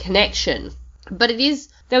connection. But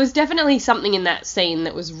there was definitely something in that scene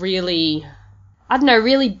that was really, I don't know,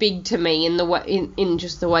 really big to me in the way, in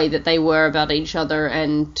just the way that they were about each other,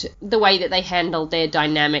 and the way that they handled their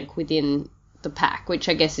dynamic within the pack, which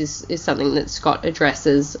I guess is something that Scott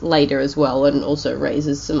addresses later as well, and also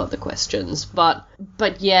raises some other questions. But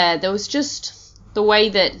yeah, there was just the way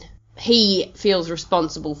that he feels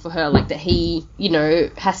responsible for her, like that he,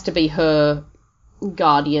 has to be her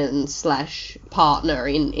guardian / partner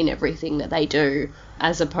in everything that they do,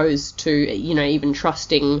 as opposed to, even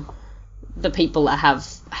trusting the people that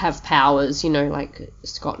have powers, like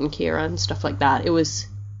Scott and Kira and stuff like that. It was,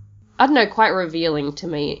 I don't know, quite revealing to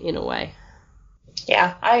me in a way.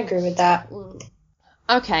 Yeah, I agree with that.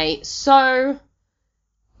 Okay, so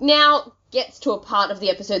now gets to a part of the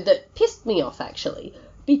episode that pissed me off, actually,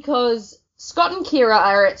 because Scott and Kira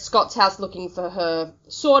are at Scott's house looking for her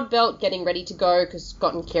sword belt, getting ready to go, because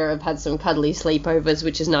Scott and Kira have had some cuddly sleepovers,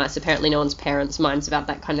 which is nice. Apparently no one's parents minds about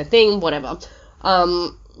that kind of thing, whatever.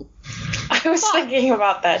 I was thinking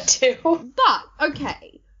about that too. But,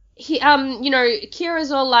 okay.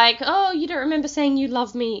 Kira's all like, oh, you don't remember saying you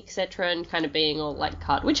love me, etc., and kind of being all, like,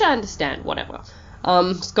 cut, which I understand, whatever.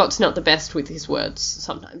 Scott's not the best with his words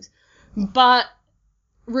sometimes. But,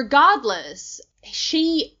 regardless,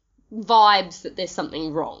 she vibes that there's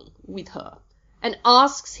something wrong with her, and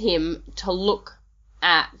asks him to look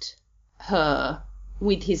at her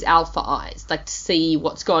with his alpha eyes, like to see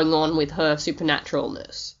what's going on with her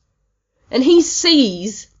supernaturalness. And he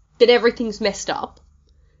sees that everything's messed up,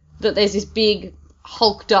 that there's this big,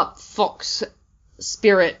 hulked up fox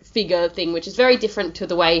spirit figure thing, which is very different to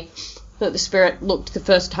the way that the spirit looked the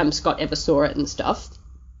first time Scott ever saw it and stuff.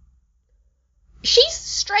 She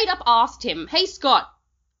straight up asked him, hey Scott,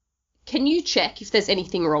 can you check if there's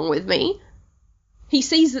anything wrong with me? He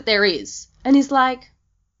sees that there is, and is like,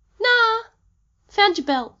 nah, found your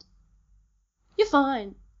belt. You're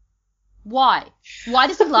fine. Why? Why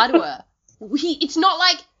does he lie to her? It's not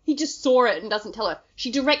like he just saw it and doesn't tell her. She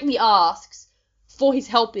directly asks for his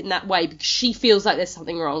help in that way because she feels like there's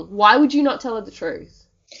something wrong. Why would you not tell her the truth?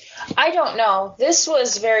 I don't know. This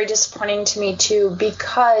was very disappointing to me too,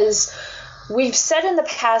 because we've said in the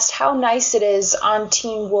past how nice it is on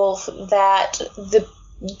Teen Wolf that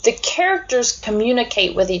the characters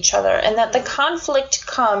communicate with each other and that the conflict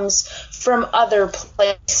comes from other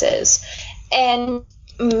places. And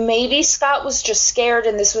maybe Scott was just scared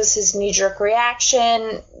and this was his knee-jerk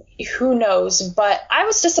reaction. Who knows? But I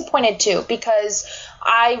was disappointed too, because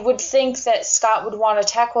I would think that Scott would want to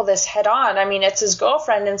tackle this head on. I mean, it's his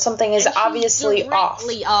girlfriend and something is obviously off. She's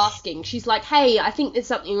directly asking. She's like, hey, I think there's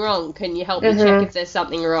something wrong. Can you help me check if there's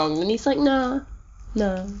something wrong? And he's like, no.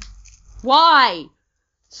 Why?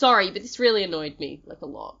 Sorry, but this really annoyed me, like, a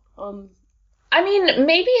lot. I mean,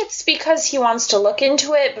 maybe it's because he wants to look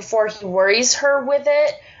into it before he worries her with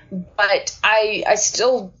it, but I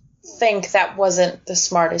still think that wasn't the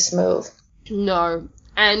smartest move. No.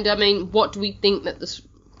 And, I mean, what do we think that this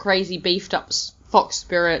crazy beefed-up fox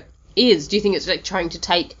spirit is? Do you think it's, like, trying to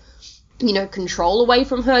take, control away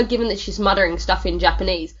from her, given that she's muttering stuff in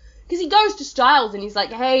Japanese? Because he goes to Styles and he's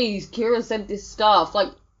like, hey, Kira said this stuff.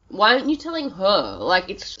 Like, why aren't you telling her? Like,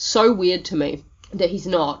 it's so weird to me that he's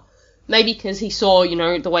not. Maybe because he saw,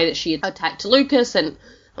 the way that she attacked Lucas and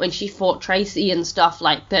when she fought Tracy and stuff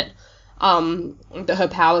like that, that her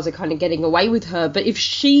powers are kind of getting away with her. But if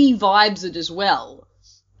she vibes it as well,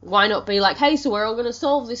 why not be like, hey, so we're all going to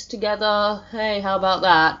solve this together. Hey, how about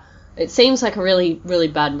that? It seems like a really, really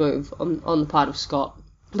bad move on the part of Scott.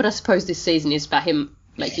 But I suppose this season is about him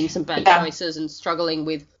making some bad choices and struggling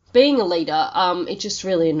with being a leader. It just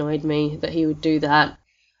really annoyed me that he would do that.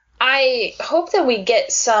 I hope that we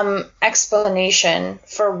get some explanation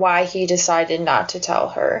for why he decided not to tell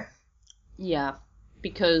her. Yeah,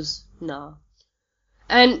 because, nah.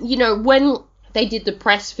 And, when they did the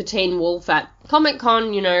press for Teen Wolf at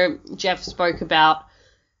Comic-Con, Jeff spoke about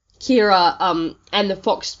Kira and the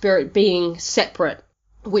Fox Spirit being separate,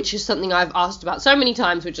 which is something I've asked about so many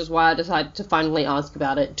times, which is why I decided to finally ask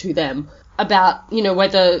about it to them. About,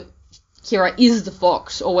 whether Kira is the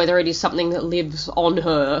fox or whether it is something that lives on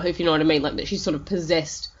her, if you know what I mean, like that she's sort of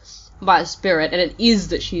possessed by a spirit, and it is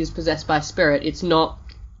that she is possessed by a spirit. It's not,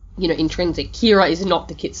 intrinsic. Kira is not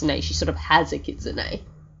the kitsune. She sort of has a kitsune.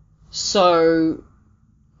 So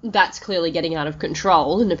that's clearly getting out of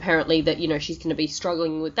control, and apparently that, she's going to be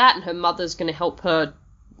struggling with that, and her mother's going to help her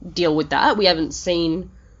deal with that. We haven't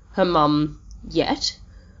seen her mum yet.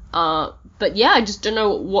 But yeah, I just don't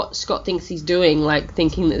know what Scott thinks he's doing, like,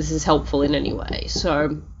 thinking that this is helpful in any way.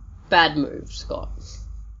 So, bad move, Scott.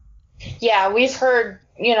 Yeah, we've heard,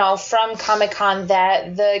 from Comic-Con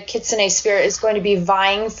that the Kitsune spirit is going to be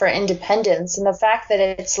vying for independence, and the fact that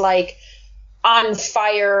it's, like, on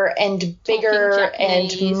fire and bigger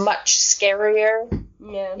and much scarier.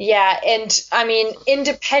 Yeah. Yeah, and I mean,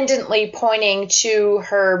 independently pointing to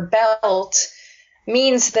her belt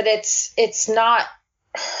means that it's not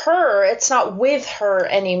her, it's not with her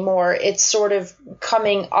anymore. It's sort of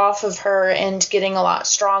coming off of her and getting a lot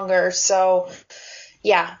stronger. So,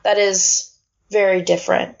 yeah, that is very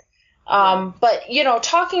different. But, you know,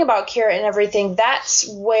 talking about Kira and everything, that's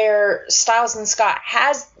where Styles and Scott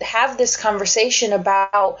have this conversation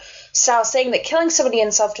about Styles saying that killing somebody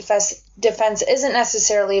in self-defense isn't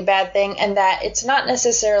necessarily a bad thing, and that it's not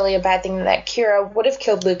necessarily a bad thing that Kira would have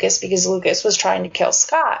killed Lucas because Lucas was trying to kill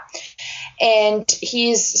Scott. And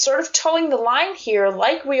he's sort of towing the line here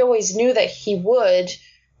like we always knew that he would.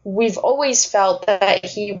 We've always felt that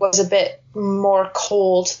he was a bit more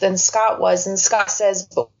cold than Scott was, and Scott says,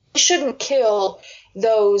 but we shouldn't kill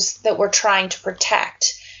those that we're trying to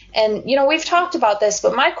protect. And, you know, we've talked about this,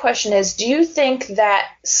 but my question is, do you think that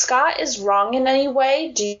Scott is wrong in any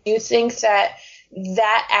way? Do you think that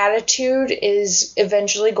that attitude is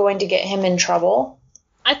eventually going to get him in trouble?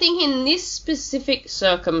 I think in this specific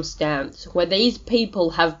circumstance, where these people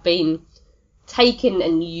have been taken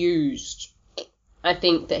and used, I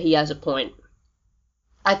think that he has a point.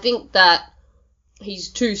 I think that he's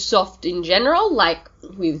too soft in general, like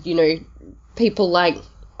with, you know, people like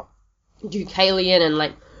Deucalion and,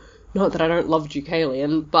 like, not that I don't love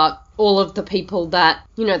Deucalion, but all of the people that,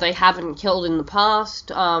 you know, they haven't killed in the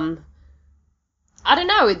past. I don't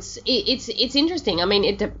know, it's interesting. I mean,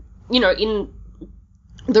 you know, in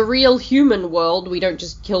the real human world, we don't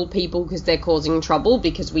just kill people because they're causing trouble,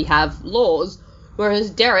 because we have laws.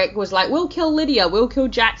 Whereas Derek was like, we'll kill Lydia, we'll kill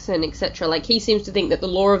Jackson, etc. Like, he seems to think that the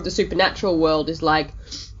law of the supernatural world is like,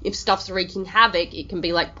 if stuff's wreaking havoc, it can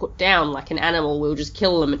be, like, put down like an animal. We'll just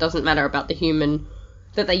kill them. It doesn't matter about the human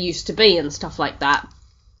that they used to be and stuff like that.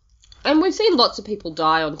 And we've seen lots of people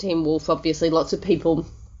die on Team Wolf, obviously. Lots of people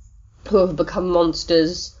who have become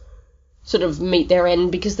monsters sort of meet their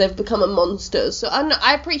end because they've become a monster. So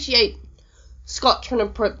I appreciate Scott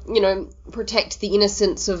trying to, protect the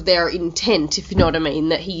innocence of their intent, if you know what I mean.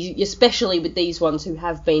 That he, especially with these ones who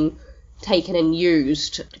have been taken and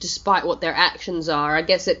used, despite what their actions are. I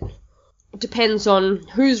guess it depends on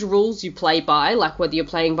whose rules you play by, like whether you're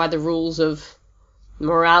playing by the rules of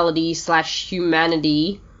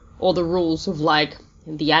morality/humanity or the rules of, like,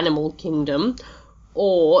 the animal kingdom,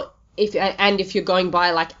 or if you're going by,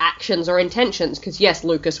 like, actions or intentions, because yes,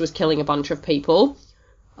 Lucas was killing a bunch of people.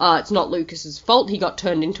 It's not Lucas's fault he got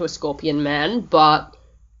turned into a scorpion man, but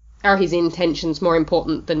are his intentions more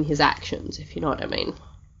important than his actions, if you know what I mean?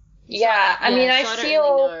 Yeah, I mean, I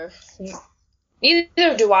feel... Really,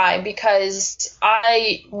 neither do I, because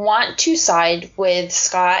I want to side with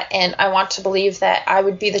Scott, and I want to believe that I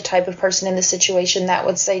would be the type of person in the situation that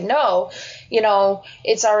would say, no,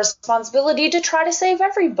 it's our responsibility to try to save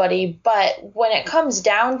everybody. But when it comes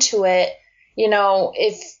down to it,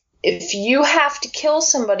 if you have to kill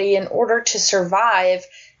somebody in order to survive,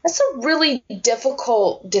 that's a really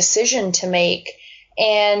difficult decision to make.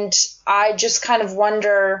 And I just kind of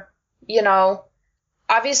wonder,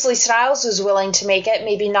 obviously Styles was willing to make it,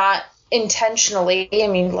 maybe not intentionally. I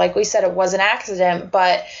mean, like we said, it was an accident,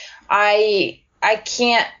 but I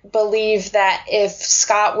can't believe that if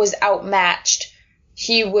Scott was outmatched,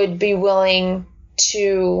 he would be willing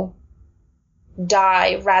to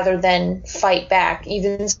die rather than fight back,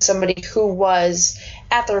 even somebody who was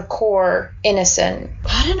at their core innocent.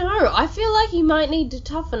 I don't know. I feel like he might need to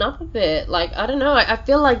toughen up a bit. Like, I don't know. I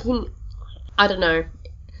feel like I don't know.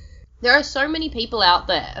 There are so many people out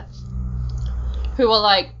there who are,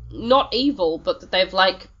 like, not evil, but that they've,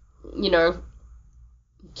 like,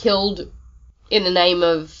 killed in the name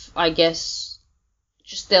of, I guess,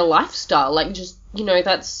 just their lifestyle. Like, just,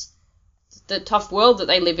 that's the tough world that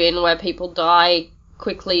they live in, where people die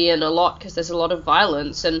quickly and a lot because there's a lot of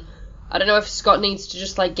violence. And I don't know if Scott needs to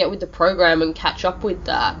just, like, get with the program and catch up with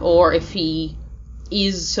that, or if he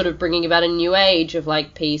is sort of bringing about a new age of,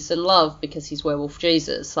 like, peace and love because he's Werewolf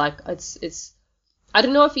Jesus. Like, it's I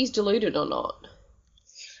don't know if he's deluded or not.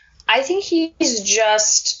 I think he's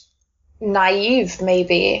just naive,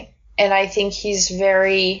 maybe. And I think he's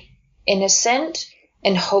very innocent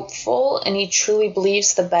and hopeful, and he truly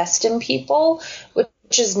believes the best in people,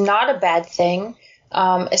 which is not a bad thing.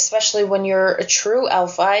 Especially when you're a true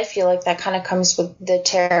alpha. I feel like that kind of comes with the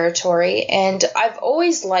territory. And I've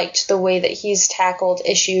always liked the way that he's tackled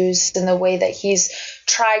issues and the way that he's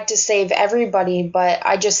tried to save everybody. But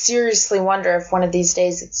I just seriously wonder if one of these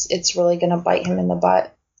days it's really going to bite him in the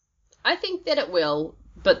butt. I think that it will,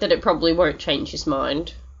 but that it probably won't change his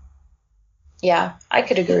mind. Yeah, I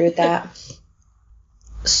could agree with that.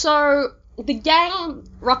 So the gang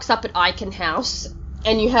rocks up at Icon House,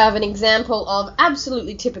 And you have an example of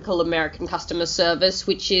absolutely typical American customer service,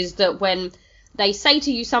 which is that when they say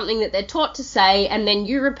to you something that they're taught to say, and then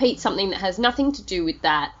you repeat something that has nothing to do with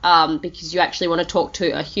that, because you actually want to talk to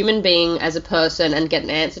a human being as a person and get an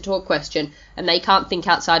answer to a question, and they can't think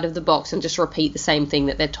outside of the box and just repeat the same thing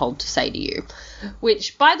that they're told to say to you.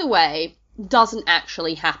 Which, by the way, doesn't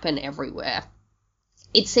actually happen everywhere.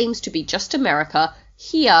 It seems to be just America.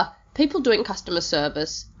 Here, people doing customer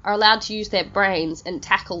service are allowed to use their brains and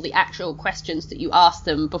tackle the actual questions that you ask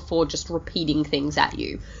them before just repeating things at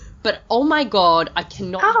you. But, oh my god, I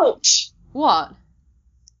cannot... Ouch! What?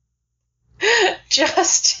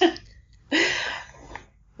 Just...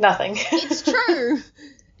 nothing. It's true.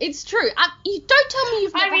 It's true. You don't tell me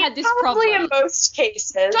you've never had this problem. Probably in most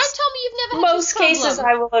cases. Don't tell me you've never had this problem. Most cases,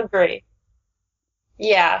 I will agree.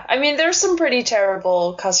 Yeah, I mean, there's some pretty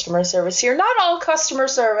terrible customer service here. Not all customer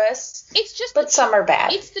service. It's just... But some are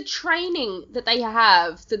bad. It's the training that they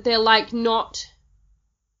have that they're, like, not...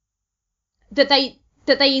 That they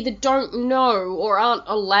either don't know or aren't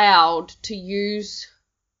allowed to use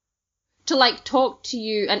to, like, talk to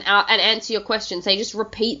you and answer your questions. They just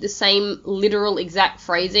repeat the same literal exact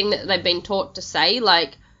phrasing that they've been taught to say.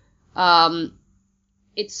 Like,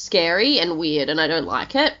 it's scary and weird, and I don't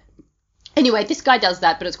like it. Anyway, this guy does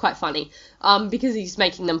that, but it's quite funny, because he's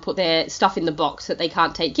making them put their stuff in the box that they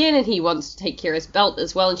can't take in, and he wants to take Kira's belt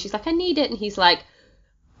as well, and she's like, I need it, and he's like,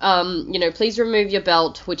 please remove your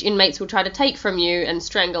belt, which inmates will try to take from you and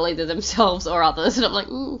strangle either themselves or others. And I'm like,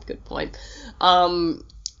 good point.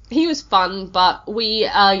 He was fun, but we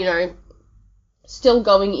are, still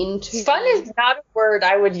going into... Fun is not a word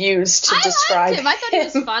I would use to describe liked him. I thought he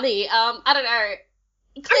was funny. I don't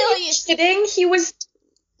know. Clearly, Are you kidding? He was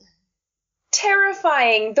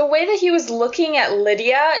terrifying. The way that he was looking at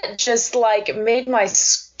Lydia just, like, made my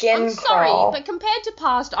skin I'm sorry, crawl. but compared to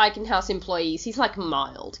past Icon House employees, he's, like,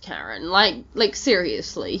 mild, Karen. Like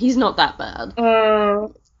seriously, he's not that bad.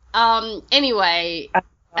 Anyway,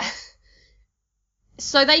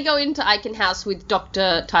 so they go into Icon House with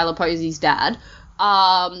Dr. Tyler Posey's dad,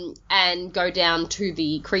 and go down to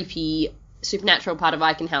the creepy supernatural part of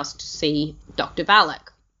Icon House to see Dr. Valak.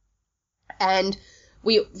 And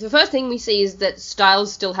the first thing we see is that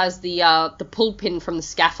Styles still has the pull pin from the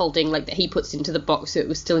scaffolding, like, that he puts into the box, so it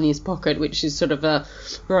was still in his pocket, which is sort of a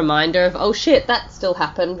reminder of, oh shit, that still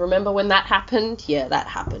happened. Remember when that happened? Yeah, that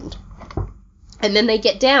happened. And then they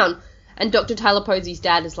get down, and Dr. Tyler Posey's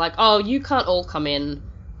dad is like, oh, you can't all come in,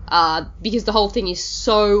 because the whole thing is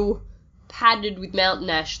so padded with mountain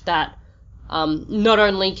ash that not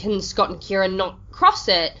only can Scott and Kira not cross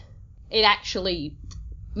it, it actually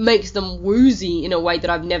makes them woozy in a way that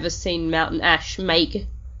I've never seen mountain ash make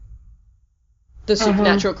the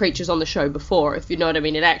supernatural creatures on the show before, if you know what I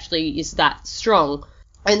mean. It actually is that strong.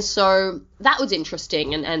 And so that was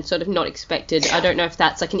interesting and sort of not expected. I don't know if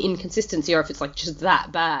that's like an inconsistency or if it's like just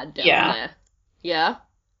that bad down there. Yeah?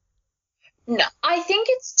 No, I think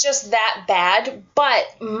it's just that bad,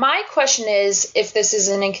 but my question is if this is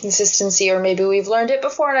an inconsistency or maybe we've learned it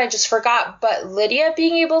before and I just forgot, but Lydia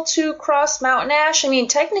being able to cross Mountain Ash, I mean,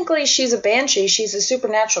 technically she's a banshee, she's a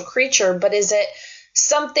supernatural creature, but is it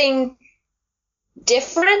something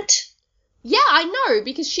different? Yeah, I know,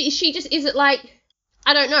 because she just isn't like,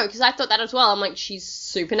 I don't know, because I thought that as well. I'm like, she's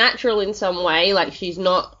supernatural in some way, like she's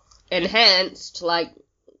not enhanced, like,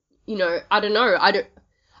 you know, I don't know,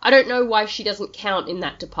 I don't know why she doesn't count in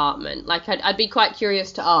that department. Like, I'd be quite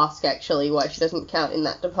curious to ask, actually, why she doesn't count in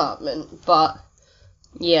that department. But,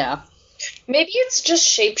 yeah. Maybe it's just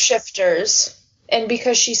shapeshifters, and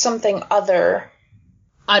because she's something other.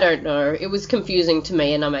 I don't know. It was confusing to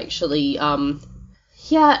me, and I'm actually,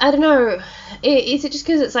 yeah, I don't know. Is it just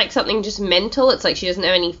because it's, like, something just mental? It's like she doesn't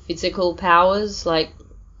have any physical powers? Like,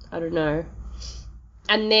 I don't know.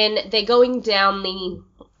 And then they're going down the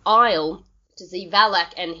aisle to see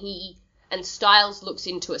Valak, and Styles looks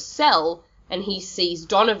into a cell and he sees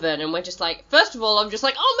Donovan, and we're just like, first of all, I'm just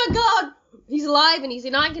like, oh my god, he's alive and he's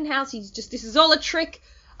in Icon House, this is all a trick.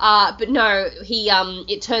 But no,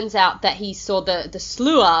 it turns out that he saw the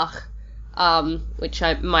Sluagh, which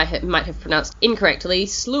I might have pronounced incorrectly,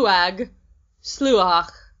 Sluagh,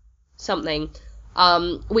 something,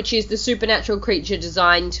 which is the supernatural creature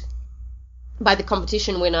designed by the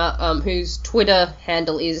competition winner, whose Twitter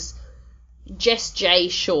handle is Jess J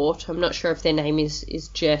Short. I'm not sure if their name is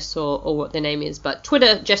Jess or what their name is, but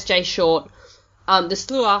Twitter, Jess J Short, the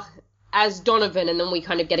Sluagh as Donovan, and then we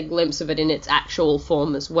kind of get a glimpse of it in its actual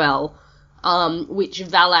form as well, which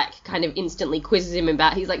Valak kind of instantly quizzes him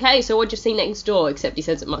about. He's like, hey, so what'd you see next door? Except he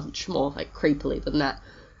says it much more, like, creepily than that.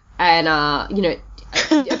 And, you know,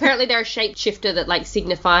 apparently they're a shapeshifter that, like,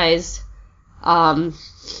 signifies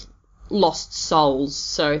lost souls.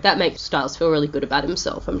 So that makes Styles feel really good about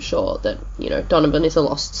himself, I'm sure, that, Donovan is a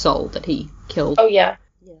lost soul that he killed. Oh, yeah.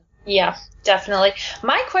 Yeah, definitely.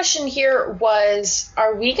 My question here was,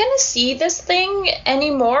 are we going to see this thing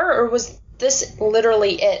anymore, or was this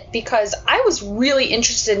literally it? Because I was really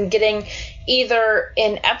interested in getting either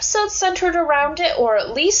an episode centered around it, or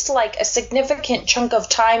at least, like, a significant chunk of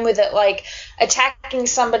time with it, like, attacking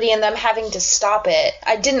somebody and them having to stop it.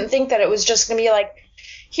 I didn't think that it was just going to be like,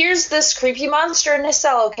 here's this creepy monster in a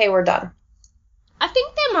cell, okay, we're done. I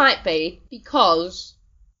think there might be, because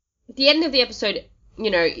at the end of the episode,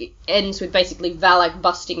 it ends with basically Valak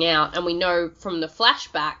busting out, and we know from the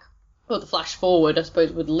flashback, or the flash forward, I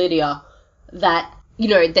suppose, with Lydia, that,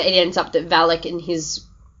 that it ends up that Valak and his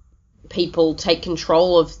people take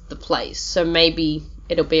control of the place, so maybe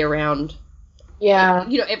it'll be around,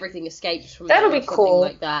 everything escapes from that'll there, be cool,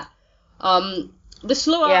 like that. The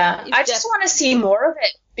Slua, I just want to see more of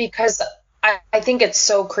it, because I think it's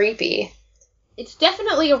so creepy. It's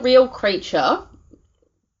definitely a real creature,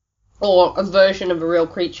 or a version of a real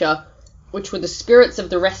creature, which were the spirits of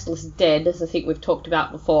the restless dead, as I think we've talked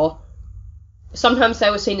about before. Sometimes they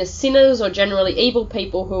were seen as sinners or generally evil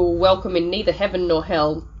people who were welcome in neither heaven nor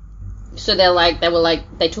hell. So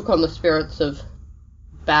they took on the spirits of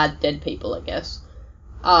bad dead people, I guess.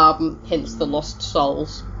 Hence the lost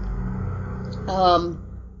souls.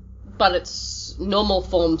 But its normal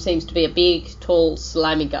form seems to be a big, tall,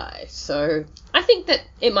 slimy guy. So I think that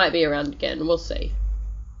it might be around again. We'll see.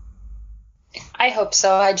 I hope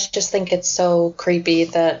so. I just think it's so creepy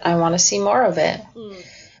that I want to see more of it.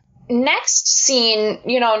 Next scene,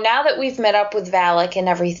 now that we've met up with Valak and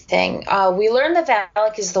everything, we learn that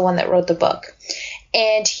Valak is the one that wrote the book.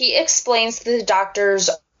 And he explains that the doctors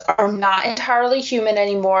are not entirely human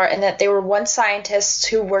anymore, and that they were once scientists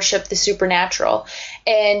who worship the supernatural.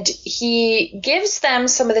 And he gives them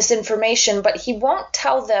some of this information, but he won't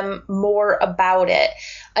tell them more about it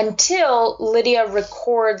until Lydia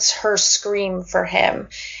records her scream for him.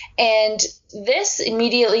 And this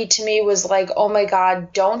immediately to me was like, oh my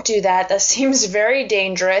God, don't do that. That seems very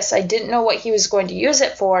dangerous. I didn't know what he was going to use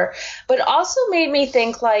it for, but also made me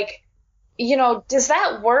think, like, does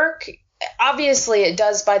that work? Obviously it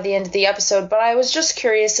does by the end of the episode, but I was just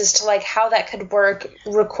curious as to, like, how that could work,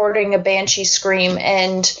 recording a banshee scream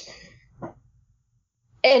and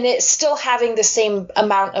it still having the same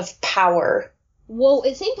amount of power. Well,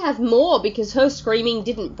 it seemed to have more, because her screaming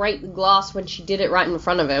didn't break the glass when she did it right in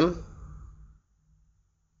front of him.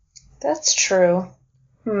 That's true.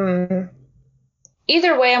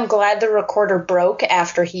 Either way, I'm glad the recorder broke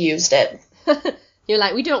after he used it. You're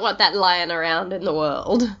like, we don't want that lying around in the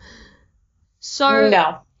world. So,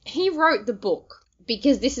 no. He wrote the book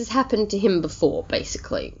because this has happened to him before,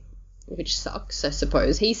 basically, which sucks, I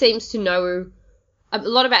suppose. He seems to know a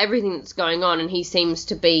lot about everything that's going on, and he seems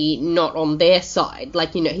to be not on their side.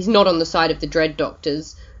 Like, he's not on the side of the Dread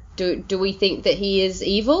Doctors. Do we think that he is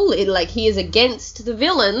evil? He is against the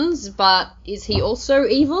villains, but is he also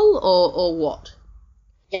evil, or what?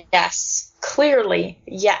 Yes, clearly,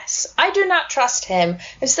 yes. I do not trust him.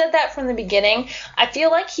 I've said that from the beginning. I feel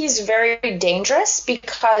like he's very dangerous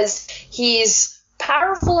because he's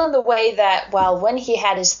powerful in the way that, well, when he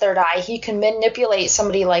had his third eye, he can manipulate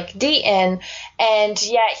somebody like Deaton, and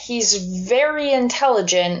yet he's very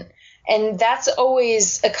intelligent, and that's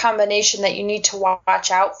always a combination that you need to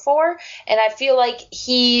watch out for. And I feel like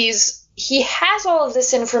he has all of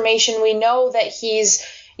this information. We know that he's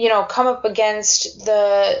come up against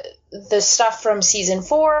the stuff from season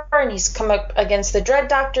 4, and he's come up against the Dread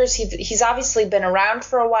Doctors. He's obviously been around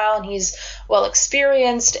for a while, and he's well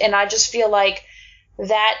experienced, and I just feel like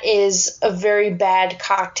that is a very bad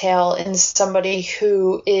cocktail in somebody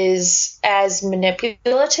who is as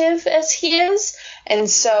manipulative as he is. And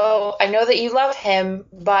so I know that you love him,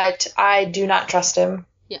 but I do not trust him.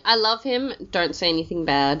 Yeah, I love him. Don't say anything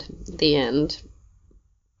bad. The end.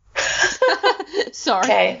 Sorry.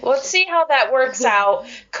 Okay, let's see how that works out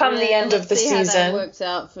come the end of the season. Let's see how that works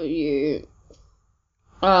out for you.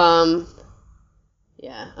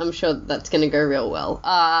 Yeah, I'm sure that's going to go real well.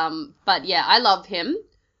 But yeah, I love him,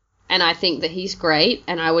 and I think that he's great,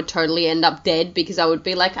 and I would totally end up dead because I would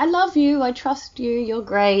be like, I love you, I trust you, you're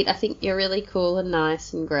great, I think you're really cool and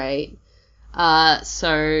nice and great.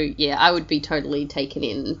 So yeah, I would be totally taken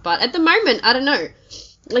in. But at the moment, I don't know.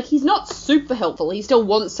 Like, he's not super helpful. He still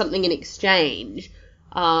wants something in exchange.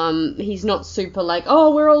 He's not super like,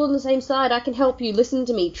 oh, we're all on the same side, I can help you, listen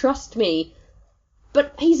to me, trust me.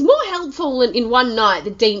 But he's more helpful in one night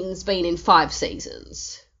than Deaton's been in 5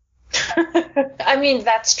 seasons. I mean,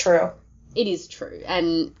 that's true. It is true,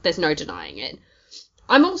 and there's no denying it.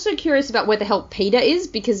 I'm also curious about where the hell Peter is,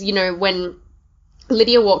 because, you know, when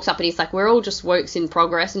Lydia walks up and he's like, we're all just works in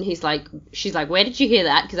progress, and she's like, where did you hear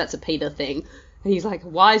that? Because that's a Peter thing. And he's like,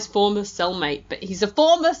 wise former cellmate. But he's a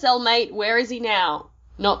former cellmate. Where is he now?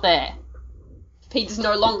 Not there. Peter's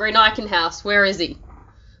no longer in Icon House. Where is he?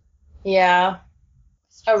 Yeah.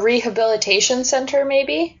 A rehabilitation center,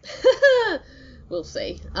 maybe? We'll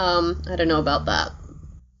see. I don't know about that.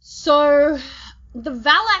 So, the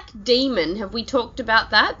Valak demon, have we talked about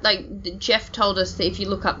that? Like, Jeff told us that if you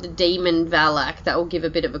look up the demon Valak, that will give a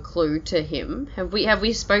bit of a clue to him. Have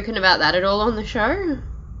we spoken about that at all on the show?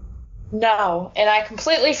 No, and I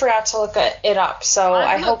completely forgot to look it up, so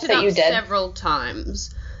I hope that you did. I've looked it up several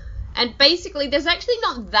times. And basically, there's actually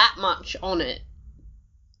not that much on it.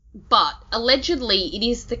 But, allegedly,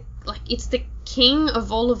 it's the king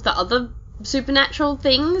of all of the other supernatural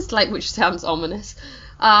things, like, which sounds ominous.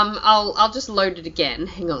 I'll just load it again.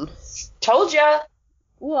 Hang on. Told ya.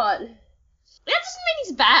 What? That doesn't mean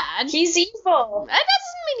he's bad. He's evil. That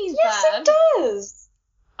doesn't mean he's yes, bad. Yes, it does.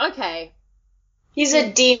 Okay. He's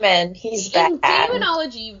a demon. He's bad. In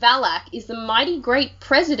demonology, Valak is the mighty great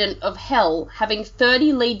president of Hell, having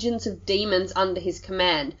 30 legions of demons under his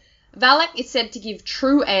command. Valak is said to give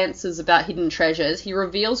true answers about hidden treasures. He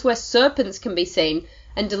reveals where serpents can be seen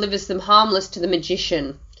and delivers them harmless to the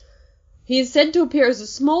magician. He is said to appear as a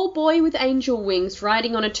small boy with angel wings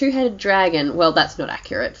riding on a two-headed dragon. Well, that's not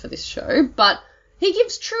accurate for this show, but he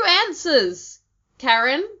gives true answers,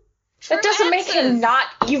 Karen. That doesn't make him not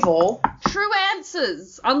evil. True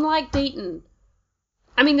answers, unlike Deaton.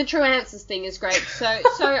 I mean, the true answers thing is great. So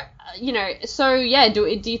yeah. Do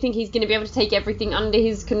you think he's going to be able to take everything under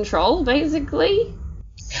his control, basically?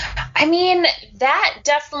 I mean, that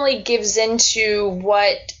definitely gives into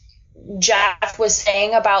what Jeff was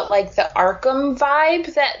saying about, like, the Arkham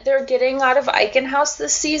vibe that they're getting out of Icon House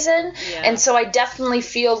this season. Yeah. And so I definitely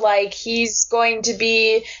feel like he's going to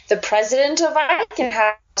be the president of Icon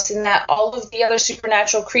House, and that all of the other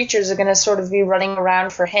supernatural creatures are going to sort of be running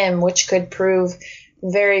around for him, which could prove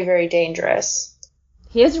very, very dangerous.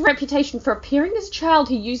 He has a reputation for appearing as a child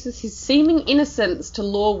who uses his seeming innocence to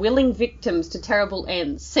lure willing victims to terrible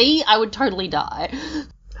ends. See, I would totally die.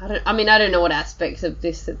 I don't know what aspects of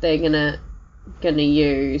this that they're gonna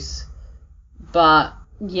use, but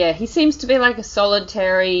yeah, he seems to be like a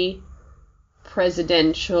solitary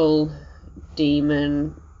presidential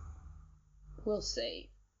demon. We'll see.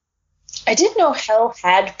 I didn't know Hell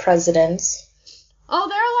had presidents. Oh,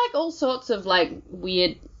 there are like all sorts of like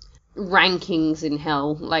weird rankings in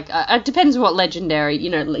Hell. Like it depends what legendary, you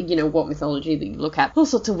know what mythology that you look at. All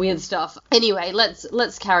sorts of weird stuff. Anyway,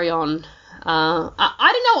 let's carry on.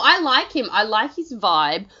 I don't know. I like him. I like his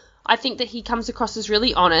vibe. I think that he comes across as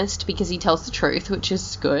really honest because he tells the truth, which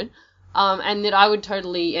is good. And that I would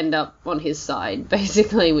totally end up on his side,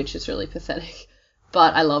 basically, which is really pathetic.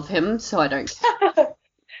 But I love him, so I don't care.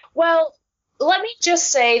 Well, let me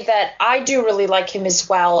just say that I do really like him as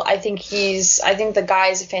well. I think the guy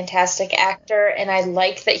is a fantastic actor, and I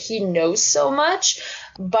like that he knows so much.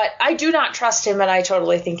 But I do not trust him, and I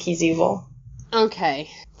totally think he's evil. Okay,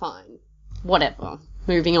 fine. Whatever.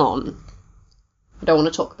 Moving on. I don't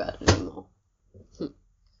want to talk about it anymore.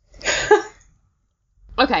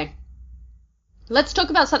 Okay. Let's talk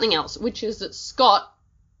about something else, which is that Scott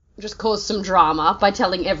just caused some drama by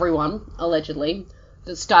telling everyone, allegedly,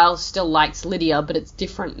 that Styles still likes Lydia, but it's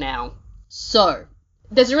different now. So,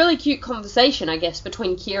 there's a really cute conversation, I guess,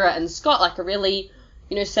 between Kira and Scott, like a really,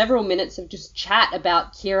 several minutes of just chat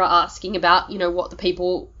about Kira asking about, what the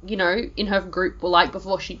people, in her group were like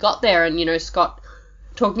before she got there, and, Scott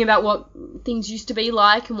talking about what things used to be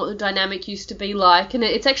like and what the dynamic used to be like, and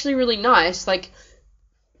it's actually really nice, like,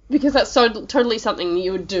 because that's so totally something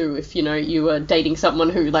you would do if, you were dating someone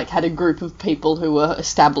who, like, had a group of people who were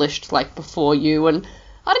established, like, before you, and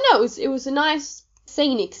I don't know, it was a nice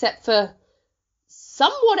scene, except for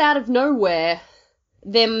somewhat out of nowhere,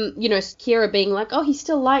 them, Kira being like, oh, he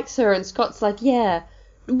still likes her, and Scott's like, yeah.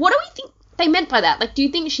 What do we think they meant by that? Like, do you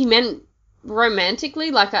think she meant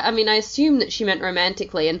romantically? Like, I assume that she meant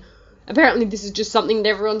romantically, and apparently this is just something that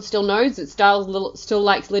everyone still knows, that Styles still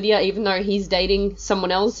likes Lydia, even though he's dating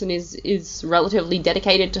someone else and is relatively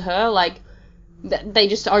dedicated to her. Like, they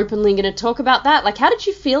just openly going to talk about that? Like, how did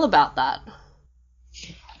you feel about that?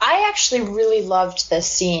 I actually really loved this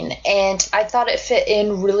scene, and I thought it fit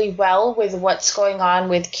in really well with what's going on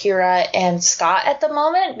with Kira and Scott at the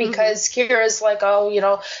moment, because Kira's like,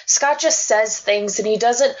 oh, Scott just says things and he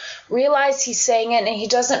doesn't realize he's saying it and he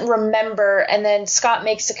doesn't remember, and then Scott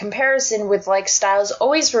makes a comparison with like Styles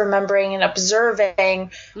always remembering and observing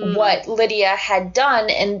what Lydia had done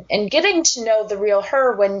and getting to know the real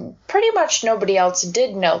her when pretty much nobody else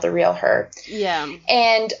did know the real her. Yeah.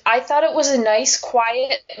 And I thought it was a nice,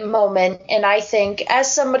 quiet moment, and I think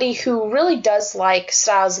as somebody who really does like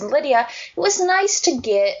Styles and Lydia, it was nice to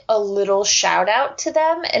get a little shout out to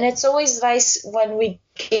them, and it's always nice when we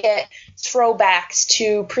get throwbacks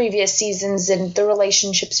to previous seasons and the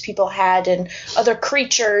relationships people had and other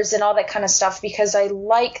creatures and all that kind of stuff, because I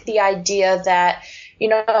like the idea that,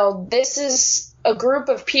 this is a group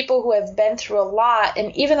of people who have been through a lot,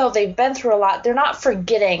 and even though they've been through a lot, they're not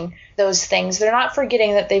forgetting those things. They're not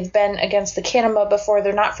forgetting that they've been against the Kinema before.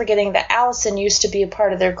 They're not forgetting that Allison used to be a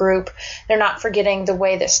part of their group. They're not forgetting the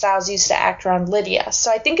way that Styles used to act around Lydia. So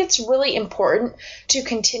I think it's really important to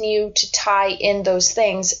continue to tie in those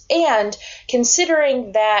things. And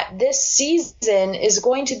considering that this season is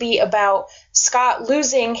going to be about Scott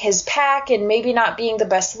losing his pack and maybe not being the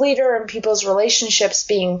best leader and people's relationships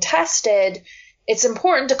being tested, it's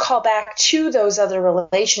important to call back to those other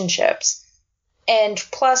relationships. And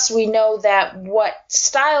plus, we know that what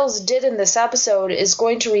Styles did in this episode is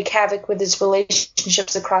going to wreak havoc with his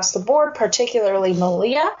relationships across the board, particularly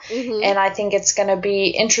Malia. And I think it's going to be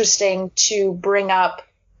interesting to bring up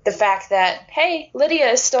the fact that, hey, Lydia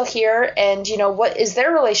is still here, and, what is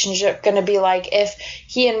their relationship going to be like if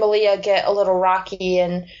he and Malia get a little rocky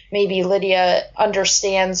and maybe Lydia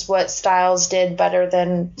understands what Styles did better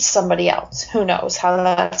than somebody else. Who knows how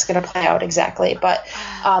that's going to play out exactly. But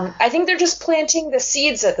I think they're just planting the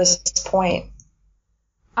seeds at this point.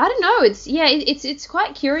 I don't know. It's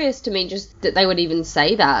quite curious to me just that they would even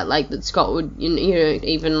say that, like that Scott would,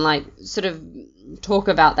 even like sort of talk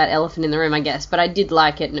about that elephant in the room, I guess. But I did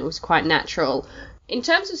like it, and it was quite natural. In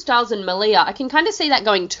terms of Styles and Malia, I can kind of see that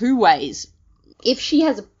going two ways. If she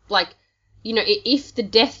has if the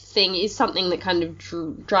death thing is something that kind of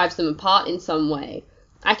drives them apart in some way,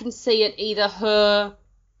 I can see it either her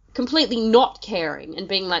completely not caring and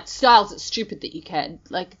being like, Styles, it's stupid that you cared.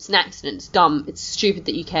 Like, it's an accident, it's dumb, it's stupid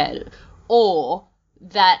that you cared. Or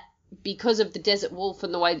that because of the Desert Wolf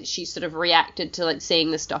and the way that she sort of reacted to, like, seeing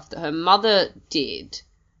the stuff that her mother did,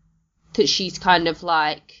 that she's kind of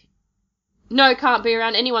like, no, can't be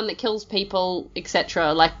around anyone that kills people,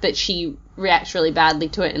 etc. Like, that she reacts really badly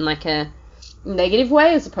to it in, like, a negative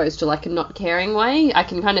way as opposed to, like, a not caring way. I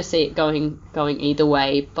can kind of see it going either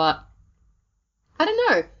way, but I don't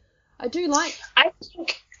know. I do like...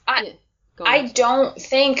 I don't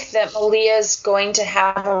think that Malia's going to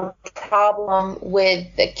have a problem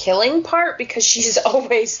with the killing part, because she's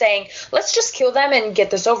always saying, let's just kill them and get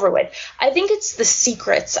this over with. I think it's the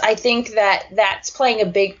secrets. I think that that's playing a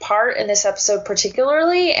big part in this episode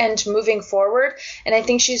particularly and moving forward. And I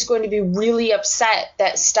think she's going to be really upset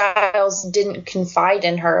that Styles didn't confide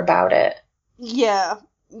in her about it. Yeah,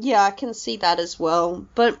 I can see that as well.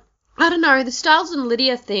 But I don't know, the Styles and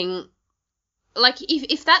Lydia thing... Like,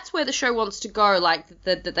 if that's where the show wants to go, like,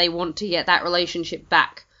 that they want to get that relationship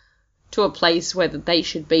back to a place where they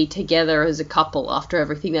should be together as a couple after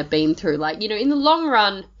everything they've been through, like, in the long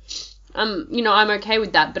run, I'm okay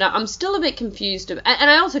with that, but I'm still a bit confused. And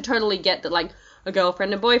I also totally get that, like, a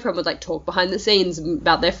girlfriend and boyfriend would, like, talk behind the scenes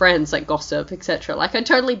about their friends, like, gossip, etc. Like, I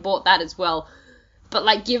totally bought that as well. But,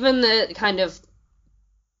 like, given the kind of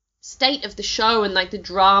state of the show and, like, the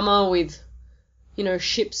drama with,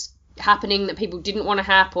 ships happening that people didn't want to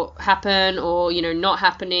happen or not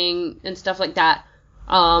happening and stuff like that,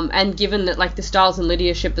 and given that like the Styles and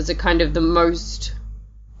Lydia shippers are kind of the most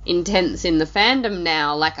intense in the fandom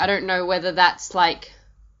now, like I don't know whether that's like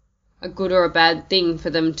a good or a bad thing for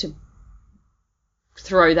them to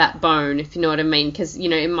throw that bone, if you know what I mean, because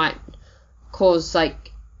it might cause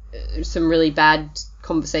like some really bad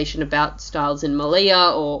conversation about Styles and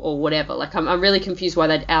Malia or whatever. Like I'm really confused why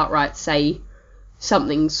they'd outright say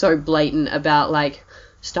something so blatant about, like,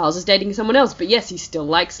 Styles is dating someone else, but yes, he still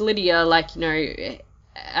likes Lydia, like, and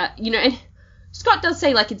Scott does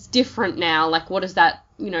say, like, it's different now, like, what is that,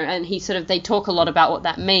 and they talk a lot about what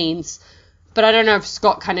that means, but I don't know if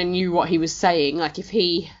Scott kind of knew what he was saying, like, if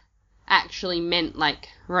he actually meant, like,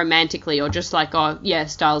 romantically, or just like, oh, yeah,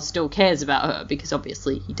 Styles still cares about her, because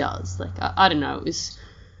obviously he does, like, I don't know, it was...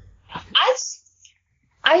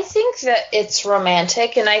 I think that it's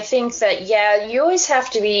romantic, and I think that, yeah, you always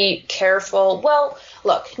have to be careful. Well,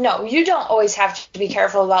 look, no, you don't always have to be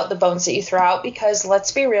careful about the bones that you throw out, because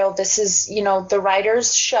let's be real, this is, the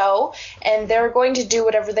writer's show, and they're going to do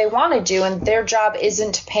whatever they want to do, and their job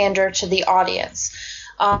isn't to pander to the audience.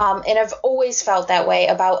 And I've always felt that way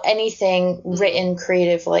about anything written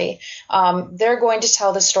creatively. They're going to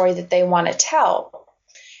tell the story that they want to tell.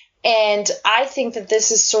 And I think that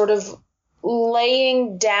this is sort of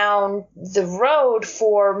laying down the road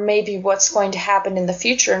for maybe what's going to happen in the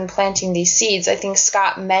future and planting these seeds. I think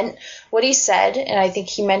Scott meant what he said, and I think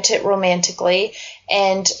he meant it romantically.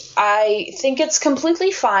 And I think it's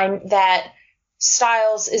completely fine that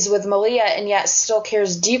Stiles is with Malia and yet still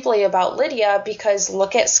cares deeply about Lydia, because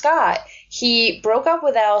look at Scott. He broke up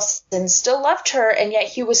with Allison, still loved her, and yet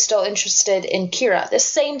he was still interested in Kira. The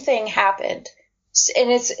same thing happened.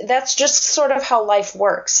 And that's just sort of how life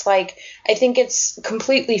works. Like, I think it's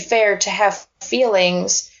completely fair to have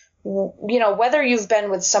feelings, whether you've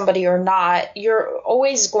been with somebody or not. You're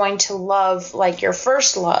always going to love, like, your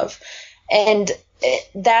first love. And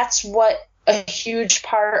that's what a huge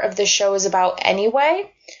part of the show is about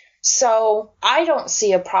anyway. So I don't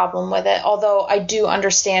see a problem with it, although I do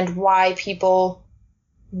understand why people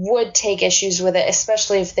would take issues with it,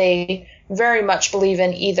 especially if they very much believe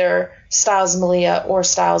in either Stiles and Malia or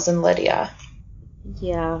Stiles and Lydia.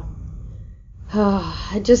 Yeah.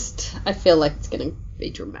 I feel like it's going to be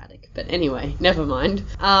dramatic. But anyway, never mind.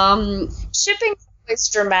 Shipping's always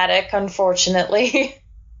dramatic, unfortunately.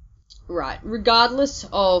 Right. Regardless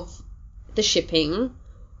of the shipping,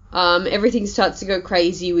 everything starts to go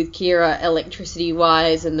crazy with Kira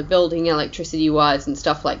electricity-wise and the building electricity-wise and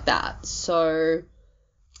stuff like that. So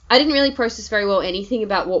I didn't really process very well anything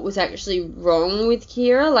about what was actually wrong with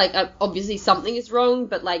Kira. Like, obviously something is wrong,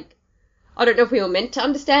 but, like, I don't know if we were meant to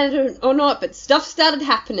understand it or not, but stuff started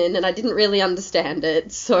happening and I didn't really understand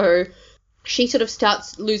it. So she sort of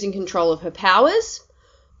starts losing control of her powers,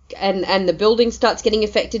 and the building starts getting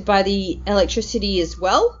affected by the electricity as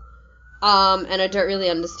well. And I don't really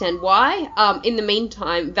understand why. In the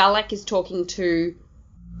meantime, Valak is talking to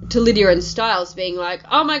Lydia and Stiles, being like,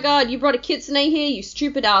 "Oh my god, you brought a kitsune here, you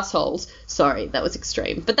stupid assholes." Sorry, that was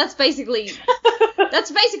extreme, but that's basically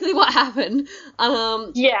what happened.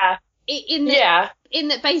 Yeah. In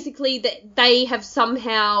that basically that they have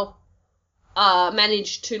somehow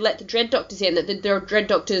managed to let the Dread Doctors in, that the Dread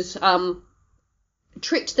Doctors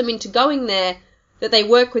tricked them into going there, that they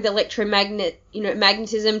work with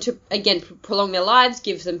magnetism to, again, prolong their lives,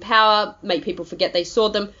 give them power, make people forget they saw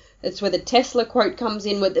them. That's where the Tesla quote comes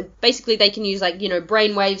in, where basically they can use,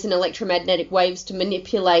 brain waves and electromagnetic waves to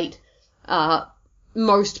manipulate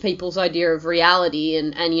most people's idea of reality,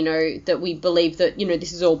 and that we believe that,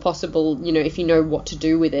 this is all possible, if you know what to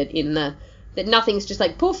do with it, that nothing's just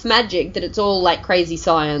like poof magic, that it's all like crazy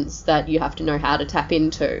science that you have to know how to tap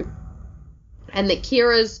into. And that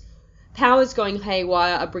Kira's powers going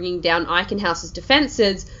haywire are bringing down Eichenhaus's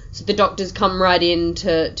defenses, so the doctors come right in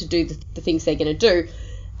to do the things they're going to do.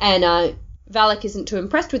 And Valak isn't too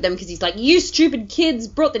impressed with them, because he's like, "You stupid kids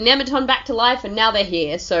brought the Nemeton back to life and now they're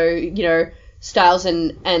here." So, Stiles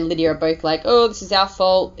and Lydia are both like, "Oh, this is our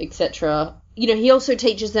fault," etc. He also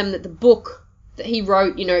teaches them that the book that he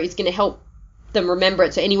wrote, is going to help them remember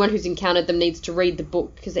it. So anyone who's encountered them needs to read the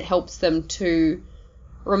book, because it helps them to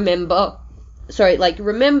remember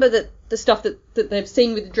that the stuff that they've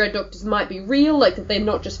seen with the Dread Doctors might be real, like that they're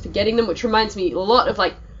not just forgetting them, which reminds me a lot of,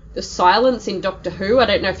 like, the silence in Doctor Who. I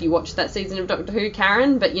don't know if you watched that season of Doctor Who,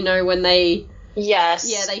 Karen, but when they... Yes.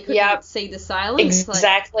 Yeah, they couldn't see the silence.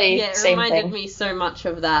 Exactly. It same reminded thing. me so much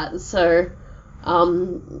of that. So,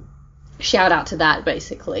 shout out to that,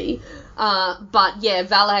 basically. But yeah,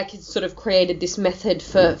 Valak has sort of created this method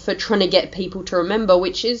for trying to get people to remember,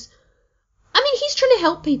 which is... he's trying to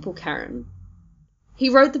help people, Karen. He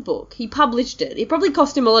wrote the book. He published it. It probably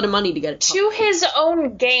cost him a lot of money to get it published. To his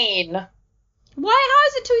own gain. Why? How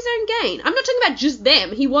is it to his own gain? I'm not talking about just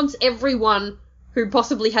them. He wants everyone who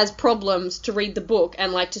possibly has problems to read the book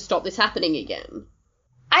and, to stop this happening again.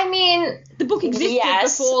 The book existed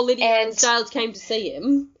before Lydia and Stiles came to see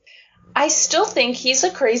him. I still think he's a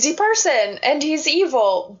crazy person, and he's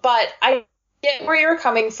evil, but I get where you're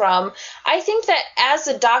coming from. I think that as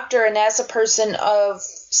a doctor and as a person of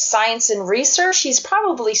science and research, he's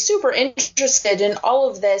probably super interested in all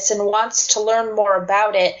of this and wants to learn more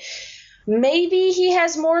about it. Maybe he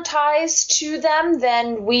has more ties to them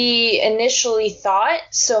than we initially thought,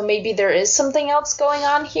 so maybe there is something else going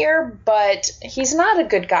on here, but he's not a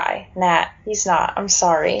good guy, Nat. He's not. I'm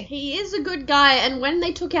sorry. He is a good guy, and when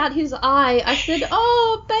they took out his eye, I said,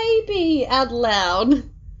 "Oh, baby," out loud.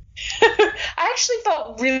 I actually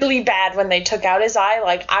felt really bad when they took out his eye.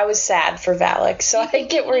 Like, I was sad for Valak, so I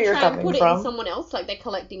get where you're coming put it from. in someone else, like they're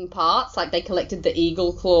collecting parts, like they collected the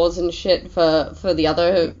eagle claws and shit for the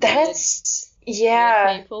other. That's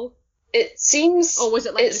people. It seems. Or was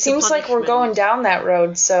it like? It seems like we're going down that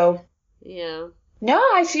road. So yeah. No,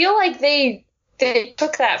 I feel like they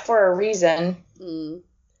took that for a reason.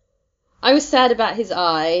 I was sad about his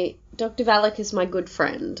eye. Dr. Valak is my good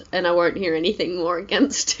friend, and I won't hear anything more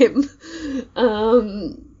against him.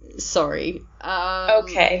 Sorry.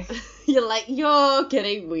 Okay. You're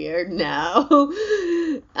getting weird now.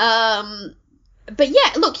 But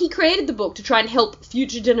yeah, look, he created the book to try and help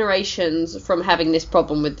future generations from having this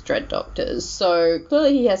problem with the Dread Doctors. So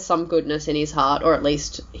clearly he has some goodness in his heart, or at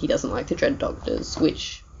least he doesn't like the Dread Doctors,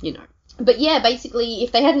 which, you know. But yeah, basically,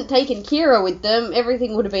 if they hadn't taken Kira with them,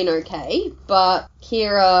 everything would have been okay. But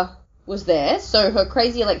Kira was there, so her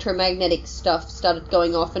crazy electromagnetic stuff started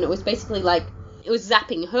going off, and it was basically like, it was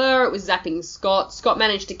zapping her, it was zapping Scott. Scott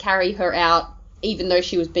managed to carry her out, even though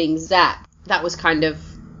she was being zapped. That was kind of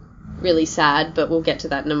really sad, but we'll get to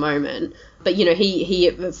that in a moment. But, you know, he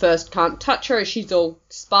at first can't touch her, she's all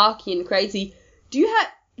sparky and crazy. Do you have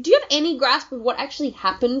any grasp of what actually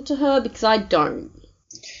happened to her? Because I don't.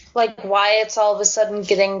 Like, why it's all of a sudden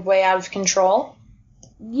getting way out of control?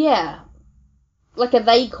 Yeah. Like, are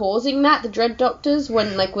they causing that, the Dread Doctors?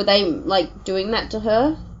 When, like, were they, like, doing that to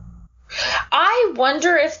her? I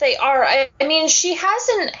wonder if they are. I mean, she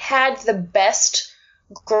hasn't had the best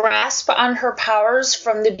grasp on her powers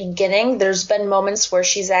from the beginning. There's been moments where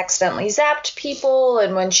she's accidentally zapped people,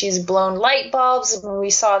 and when she's blown light bulbs, and we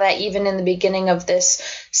saw that even in the beginning of this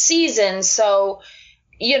season. So,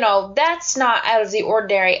 you know, that's not out of the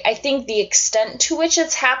ordinary. I think the extent to which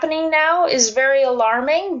it's happening now is very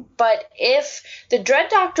alarming, but if the Dread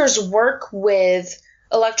Doctors work with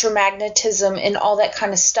electromagnetism and all that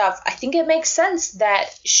kind of stuff, I think it makes sense that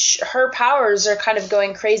her powers are kind of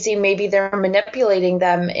going crazy. Maybe they're manipulating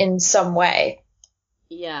them in some way.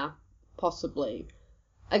 Yeah, possibly.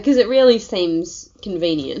 Because it really seems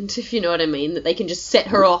convenient, if you know what I mean, that they can just set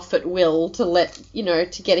her off at will to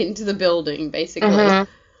to get into the building, basically.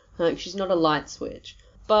 Mm-hmm. Like, she's not a light switch.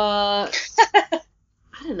 But, I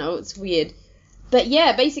don't know, it's weird. But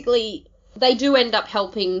yeah, basically, they do end up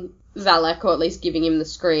helping Valak, or at least giving him the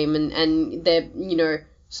scream, and they're, you know,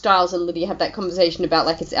 Styles and Lydia have that conversation about,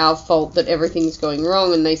 like, it's our fault that everything's going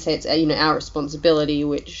wrong, and they say it's, you know, our responsibility,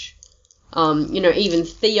 which, you know, even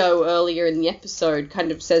Theo earlier in the episode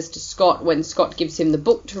kind of says to Scott when Scott gives him the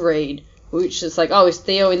book to read, which is like, oh, is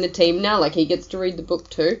Theo in the team now? Like, he gets to read the book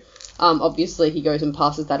too. Obviously he goes and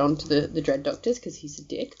passes that on to the Dread Doctors, because he's a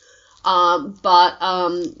dick.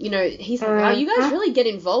 You know, he's like, oh, you guys really get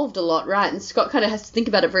involved a lot, right? And Scott kind of has to think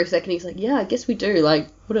about it for a second. He's like, yeah, I guess we do. Like,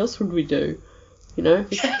 what else would we do? You know?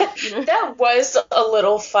 That was a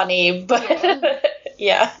little funny, but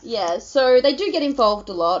yeah. Yeah, so they do get involved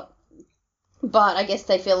a lot, but I guess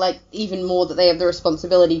they feel like even more that they have the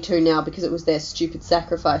responsibility to now, because it was their stupid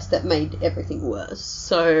sacrifice that made everything worse.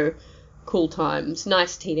 So, cool times.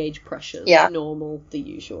 Nice teenage pressures. Yeah. Normal, the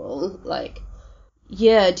usual. Like,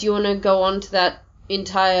 yeah, do you want to go on to that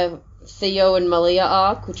entire Theo and Malia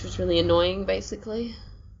arc, which was really annoying, basically?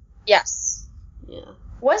 Yes. Yeah.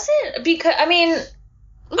 Was it? Because, I mean,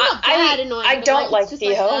 not bad annoying. I don't like it's just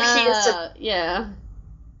Theo. Like, He is yeah.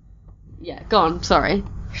 Yeah, go on, sorry.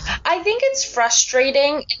 I think it's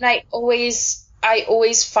frustrating, and I always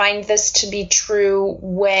find this to be true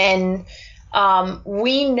when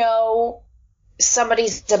we know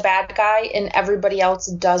somebody's a bad guy and everybody else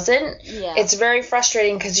doesn't. Yeah. It's very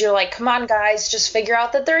frustrating because you're like, come on, guys, just figure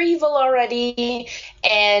out that they're evil already.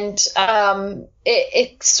 And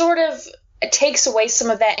it sort of takes away some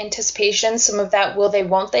of that anticipation, some of that will they,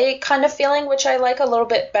 won't they kind of feeling, which I like a little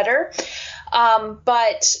bit better.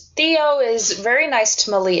 But Theo is very nice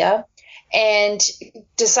to Malia and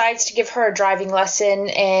decides to give her a driving lesson,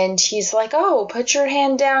 and he's like, oh, put your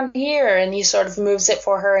hand down here, and he sort of moves it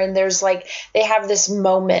for her, and there's like, they have this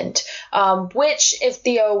moment, which if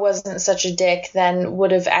Theo wasn't such a dick, then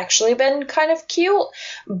would have actually been kind of cute.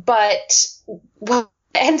 But what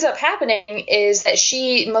ends up happening is that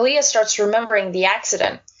Malia starts remembering the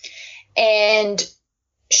accident, and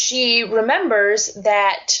she remembers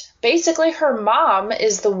that basically her mom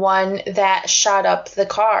is the one that shot up the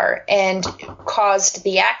car and caused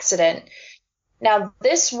the accident. Now,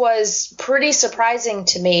 this was pretty surprising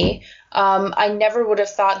to me. I never would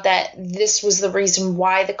have thought that this was the reason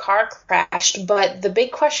why the car crashed, but the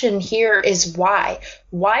big question here is why?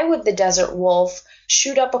 Why would the Desert Wolf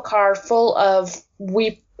shoot up a car full of,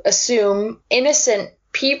 we assume, innocent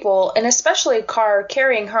people, and especially a car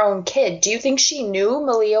carrying her own kid. Do you think she knew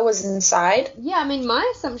Malia was inside? Yeah, I mean,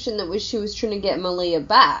 my assumption that was she was trying to get Malia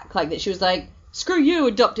back. Like, that she was like, screw you,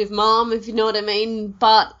 adoptive mom, if you know what I mean.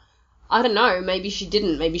 But I don't know, maybe she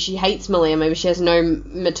didn't. Maybe she hates Malia. Maybe she has no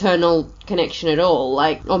maternal connection at all.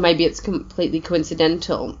 Like, or maybe it's completely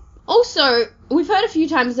coincidental. Also, we've heard a few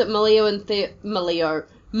times that Malia and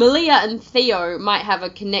Theo might have a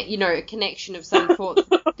connection of some sort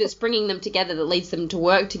that's bringing them together, that leads them to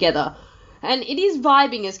work together. And it is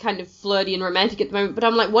vibing as kind of flirty and romantic at the moment, but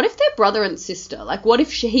I'm like, what if they're brother and sister? Like, what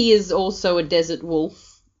if he is also a desert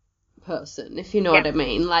wolf person, if you know what I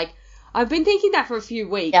mean? Like, I've been thinking that for a few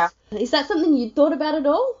weeks. Yeah. Is that something you'd thought about at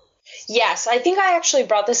all? Yes, I think I actually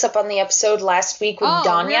brought this up on the episode last week with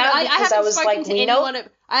Danya, really? because I was like, we know...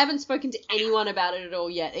 I haven't spoken to anyone about it at all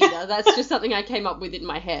yet either. That's just something I came up with in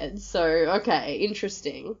my head. So, okay,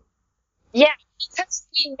 interesting. Yeah, because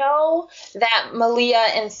we know that Malia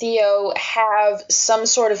and Theo have some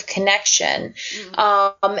sort of connection.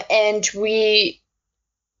 And we...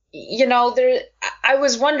 I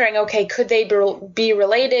was wondering, okay, could they be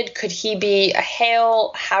related? Could he be a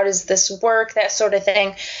Hale? How does this work? That sort of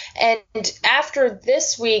thing. And after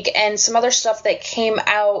this week and some other stuff that came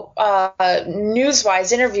out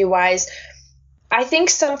news-wise, interview-wise, I think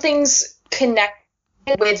something's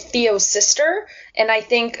connected with Theo's sister. And I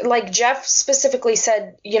think, like Jeff specifically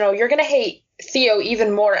said, you're going to hate Theo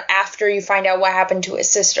even more after you find out what happened to his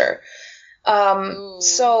sister.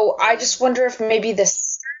 So I just wonder if maybe this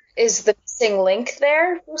is the missing link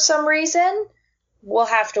there for some reason. We'll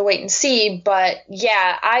have to wait and see, but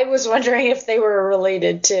yeah, I was wondering if they were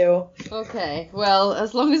related too. Okay, well,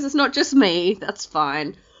 as long as it's not just me, that's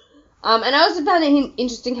fine. And I also found it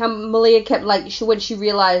interesting how Malia kept, like, when she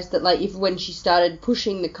realised that, like, when she started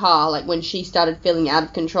pushing the car, like, when she started feeling out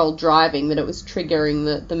of control driving, that it was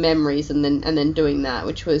triggering the memories and then doing that,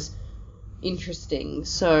 which was interesting.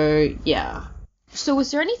 So, yeah. So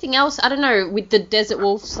was there anything else, I don't know, with the Desert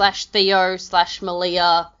Wolf / Theo /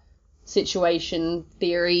 Malia situation,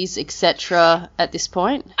 theories, etc. at this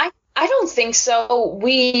point? I don't think so.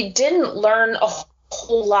 We didn't learn a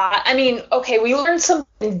whole lot. I mean, okay, we learned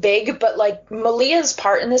something big, but, like, Malia's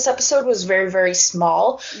part in this episode was very, very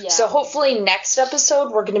small. Yeah. So hopefully next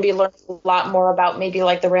episode we're going to be learning a lot more about maybe,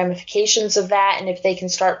 like, the ramifications of that, and if they can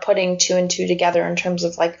start putting 2 and 2 together in terms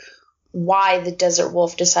of, like, why the Desert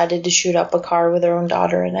Wolf decided to shoot up a car with her own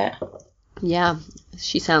daughter in it. Yeah,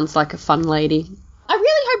 she sounds like a fun lady. I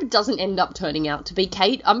really hope it doesn't end up turning out to be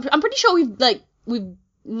Kate. I'm pretty sure we've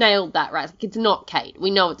nailed that, right? Like, it's not Kate.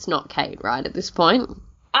 We know it's not Kate, right, at this point?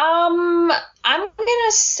 I'm gonna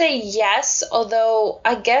say yes, although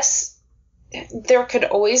I guess there could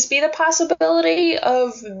always be the possibility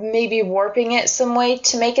of maybe warping it some way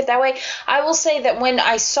to make it that way. I will say that when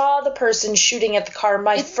I saw the person shooting at the car,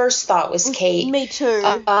 my first thought was Kate. Me too.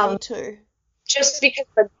 Me too. Just because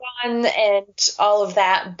of the gun and all of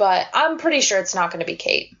that, but I'm pretty sure it's not going to be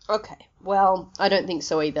Kate. Okay. Well, I don't think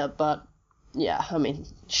so either, but yeah, I mean,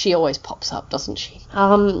 she always pops up, doesn't she?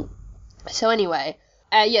 So anyway,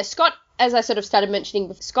 Scott, as I sort of started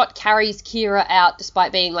mentioning, Scott carries Kira out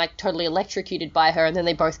despite being, like, totally electrocuted by her, and then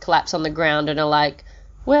they both collapse on the ground and are like,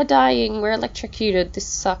 we're dying, we're electrocuted, this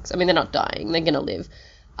sucks. I mean, they're not dying, they're gonna live.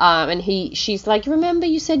 And she's like, remember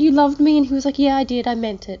you said you loved me? And he was like, yeah, I did, I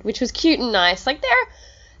meant it, which was cute and nice. Like,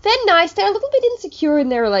 they're nice, they're a little bit insecure in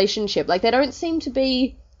their relationship. Like, they don't seem to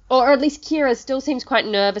be, or at least Kira still seems quite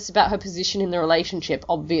nervous about her position in the relationship,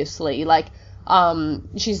 obviously. Like,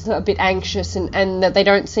 she's a bit anxious and that they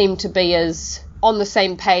don't seem to be as on the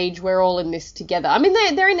same page. We're all in this together. I mean,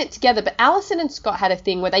 they're in it together, but Alison and Scott had a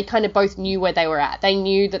thing where they kind of both knew where they were at. They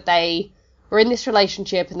knew that they were in this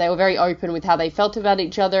relationship and they were very open with how they felt about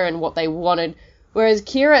each other and what they wanted. Whereas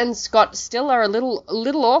Kira and Scott still are a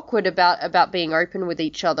little awkward about being open with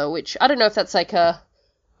each other, which I don't know if that's like a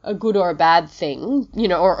good or a bad thing,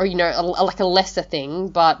 or like a lesser thing,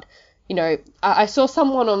 but, I saw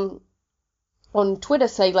someone on Twitter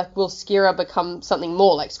say, like, will Kira become something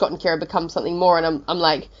more? Like, Scott and Kira become something more? And I'm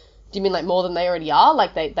like, do you mean, like, more than they already are?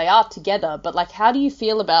 Like, they are together, but, like, how do you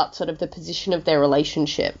feel about sort of the position of their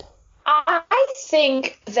relationship? I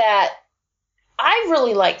think that I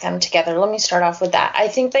really like them together. Let me start off with that. I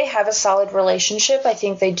think they have a solid relationship. I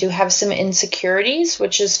think they do have some insecurities,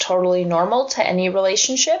 which is totally normal to any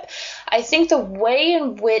relationship. I think the way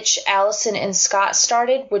in which Alison and Scott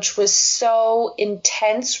started, which was so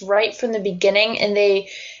intense right from the beginning, and they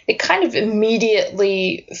kind of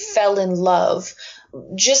immediately fell in love,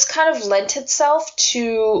 just kind of lent itself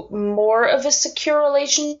to more of a secure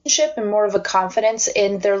relationship and more of a confidence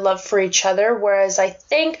in their love for each other. Whereas I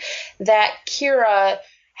think that Kira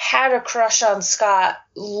had a crush on Scott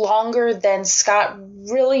longer than Scott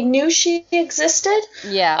really knew she existed.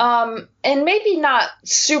 Yeah. And maybe not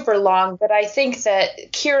super long, but I think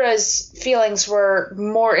that Kira's feelings were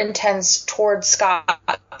more intense toward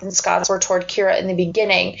Scott than Scott's were toward Kira in the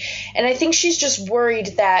beginning. And I think she's just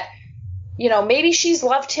worried that, maybe she's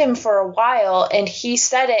loved him for a while and he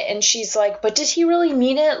said it and she's like, but did he really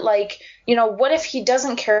mean it? Like, what if he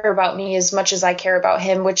doesn't care about me as much as I care about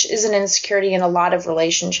him, which is an insecurity in a lot of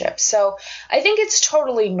relationships. So I think it's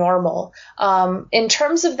totally normal. In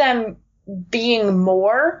terms of them being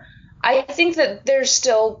more, I think that there's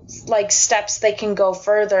still like steps they can go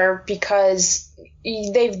further because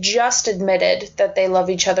they've just admitted that they love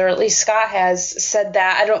each other. At least Scott has said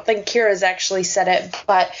that. I don't think Kira's actually said it,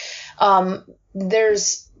 but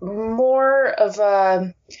there's more of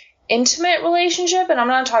a intimate relationship, and I'm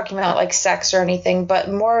not talking about like sex or anything, but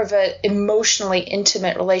more of an emotionally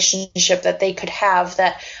intimate relationship that they could have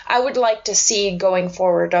that I would like to see going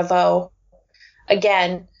forward. Although,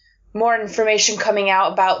 again, more information coming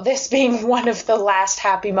out about this being one of the last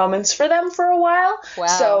happy moments for them for a while. Wow.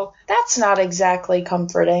 So that's not exactly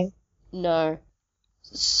comforting. No.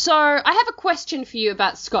 So I have a question for you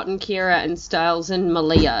about Scott and Kira and Styles and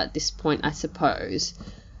Malia at this point, I suppose.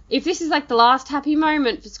 If this is like the last happy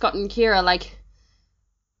moment for Scott and Kira, like,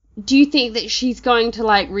 do you think that she's going to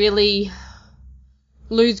like really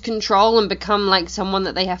lose control and become like someone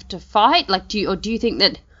that they have to fight? Like, do you think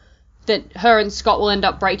that her and Scott will end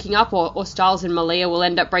up breaking up, or Styles and Malia will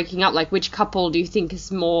end up breaking up? Like, which couple do you think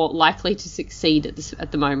is more likely to succeed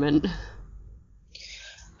at the moment?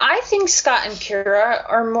 I think Scott and Kira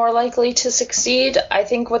are more likely to succeed. I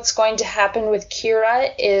think what's going to happen with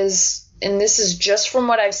Kira is, and this is just from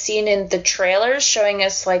what I've seen in the trailers showing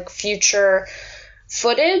us like future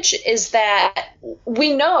footage, is that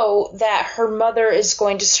we know that her mother is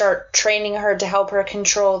going to start training her to help her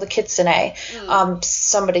control the kitsune.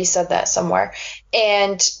 Somebody said that somewhere.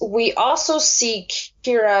 And we also see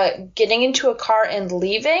Kira getting into a car and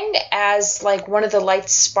leaving as like one of the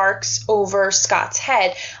lights sparks over Scott's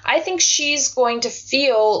head. I think she's going to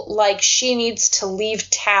feel like she needs to leave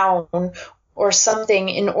town or something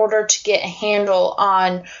in order to get a handle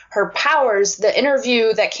on her powers. The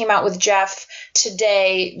interview that came out with Jeff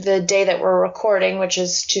today, the day that we're recording, which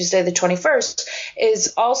is Tuesday the 21st,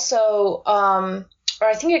 is also, or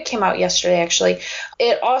I think it came out yesterday actually,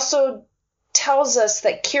 it also tells us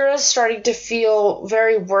that Kira's starting to feel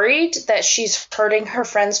very worried that she's hurting her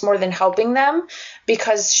friends more than helping them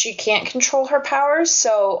because she can't control her powers.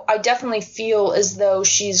 So I definitely feel as though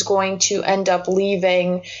she's going to end up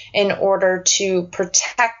leaving in order to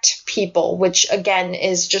protect people, which again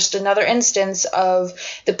is just another instance of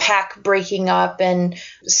the pack breaking up and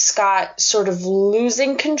Scott sort of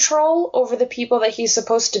losing control over the people that he's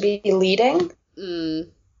supposed to be leading.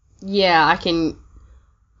 Yeah,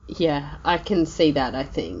 I can see that, I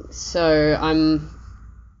think. So I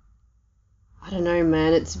don't know,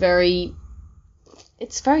 man. It's very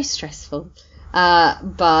stressful.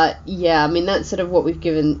 But yeah, I mean, that's sort of what we've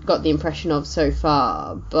got the impression of so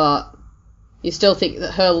far. But you still think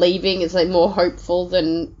that her leaving is like more hopeful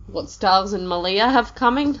than what Styles and Malia have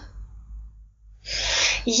coming?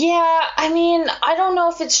 Yeah, I mean, I don't know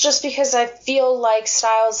if it's just because I feel like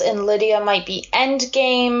Styles and Lydia might be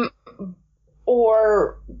endgame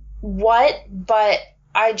or what, but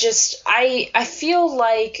I feel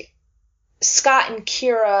like Scott and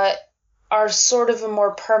Kira are sort of a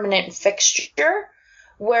more permanent fixture,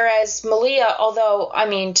 whereas Malia, although, I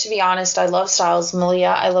mean, to be honest, I love Styles Malia.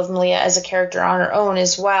 I love Malia as a character on her own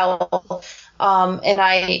as well. And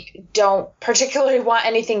I don't particularly want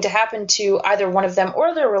anything to happen to either one of them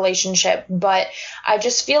or their relationship, but I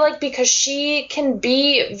just feel like because she can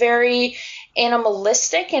be very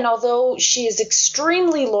animalistic, and although she is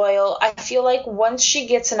extremely loyal, I feel like once she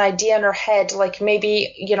gets an idea in her head, like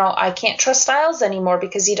maybe, I can't trust Styles anymore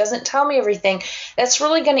because he doesn't tell me everything, that's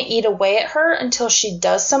really going to eat away at her until she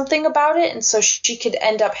does something about it, and so she could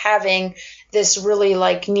end up having this really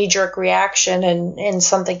like knee-jerk reaction and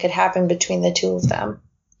something could happen between the two of them.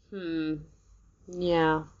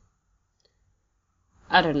 Yeah.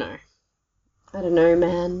 I don't know,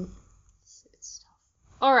 man.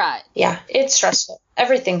 All right. Yeah, it's stressful.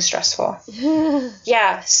 Everything's stressful.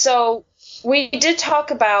 Yeah, so we did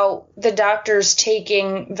talk about the doctors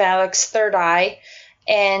taking Valak's third eye,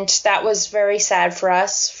 and that was very sad for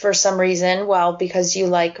us for some reason. Well, because you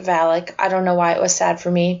like Valak. I don't know why it was sad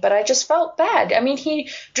for me, but I just felt bad. I mean, he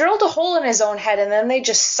drilled a hole in his own head, and then they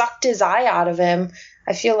just sucked his eye out of him.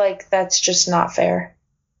 I feel like that's just not fair.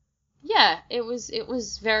 Yeah, it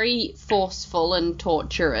was very forceful and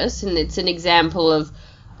torturous, and it's an example of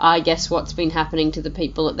I guess, what's been happening to the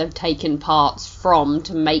people that they've taken parts from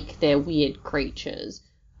to make their weird creatures.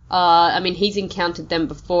 I mean, he's encountered them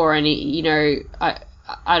before, and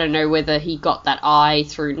I don't know whether he got that eye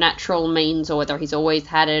through natural means or whether he's always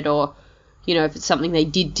had it, or, if it's something they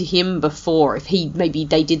did to him before, maybe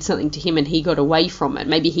they did something to him and he got away from it.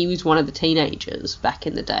 Maybe he was one of the teenagers back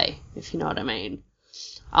in the day, if you know what I mean.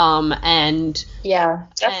 Yeah,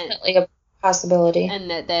 definitely a possibility. And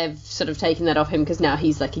that they've sort of taken that off him because now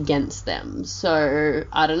he's, against them. So,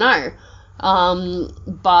 I don't know.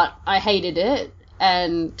 But I hated it,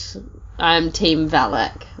 and I'm Team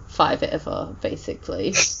Valak, 5-ever,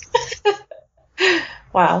 basically.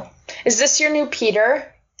 Wow. Is this your new Peter?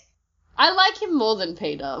 I like him more than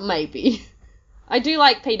Peter, maybe. I do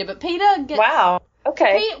like Peter, but Peter gets... Wow,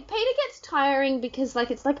 okay. Peter gets tiring because,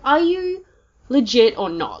 are you legit or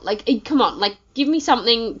not? Come on, give me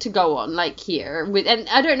something to go on, here. And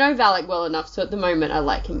I don't know Valak well enough, so at the moment I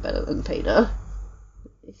like him better than Peter.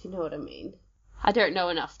 If you know what I mean. I don't know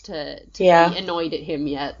enough to be annoyed at him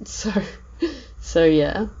yet, so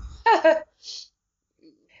yeah.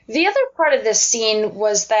 The other part of this scene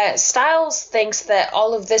was that Styles thinks that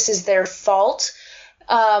all of this is their fault,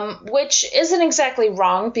 which isn't exactly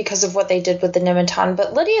wrong because of what they did with the Nemeton,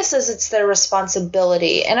 but Lydia says it's their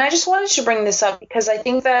responsibility. And I just wanted to bring this up because I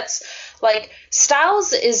think that's,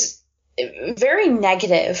 Styles is very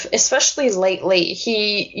negative, especially lately.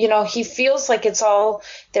 He feels like it's all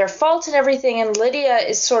their fault and everything, and Lydia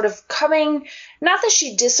is sort of coming, not that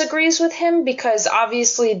she disagrees with him, because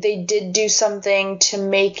obviously they did do something to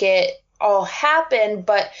make it all happen,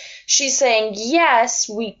 but she's saying, yes,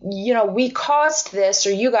 we caused this,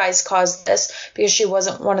 or you guys caused this, because she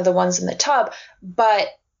wasn't one of the ones in the tub, but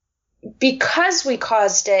because we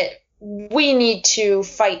caused it, we need to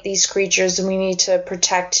fight these creatures and we need to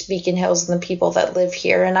protect Beacon Hills and the people that live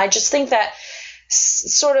here. And I just think that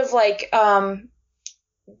sort of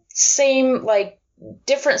same,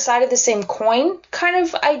 different side of the same coin kind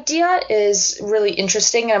of idea is really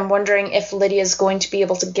interesting. And I'm wondering if Lydia's going to be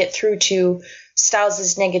able to get through to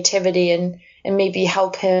Styles' negativity and maybe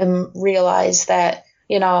help him realize that,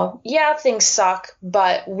 things suck,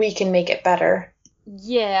 but we can make it better.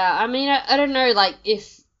 Yeah, I mean, I don't know,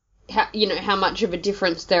 how much of a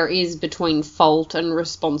difference there is between fault and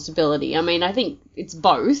responsibility. I mean, I think it's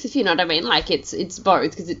both, if you know what I mean. It's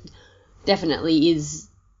both, because it definitely is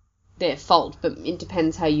their fault, but it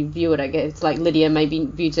depends how you view it, I guess. Lydia maybe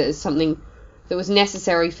views it as something that was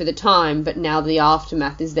necessary for the time, but now the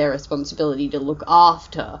aftermath is their responsibility to look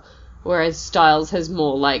after, whereas Styles has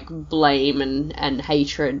more, blame and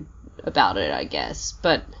hatred about it, I guess.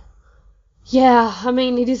 But yeah, I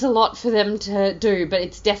mean, it is a lot for them to do, but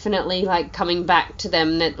it's definitely, coming back to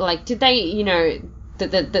them that, did they,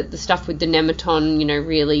 that the stuff with the Nemeton,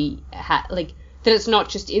 really, that it's not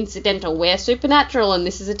just incidental, we're supernatural, and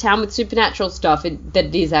this is a town with supernatural stuff, that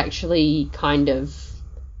it is actually kind of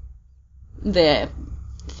their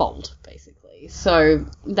fault, basically. So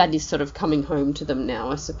that is sort of coming home to them now,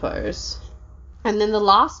 I suppose. And then the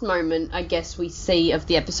last moment, I guess, we see of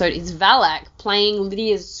the episode is Valak playing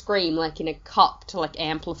Lydia's scream, in a cup to,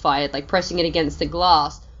 amplify it, pressing it against the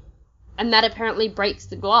glass. And that apparently breaks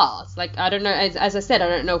the glass. I don't know, as I said, I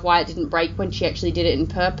don't know why it didn't break when she actually did it in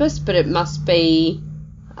purpose, but it must be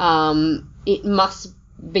something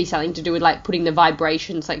to do with, putting the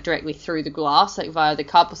vibrations, directly through the glass, via the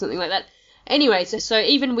cup or something like that. Anyway, so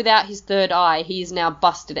even without his third eye, he is now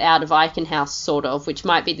busted out of Eichenhaus, sort of, which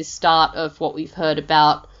might be the start of what we've heard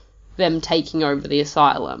about them taking over the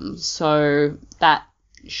asylum. So that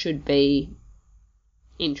should be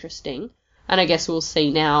interesting. And I guess we'll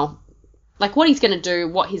see now, what he's going to do,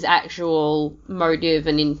 what his actual motive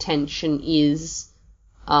and intention is,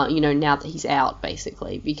 now that he's out,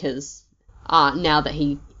 basically, because now that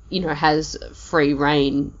he, has free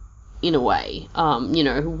reign, in a way,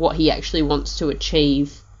 what he actually wants to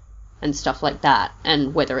achieve and stuff like that,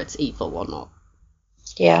 and whether it's evil or not.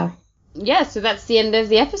 Yeah. Yeah, so that's the end of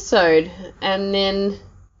the episode. And then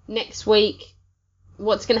next week,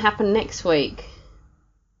 what's going to happen next week?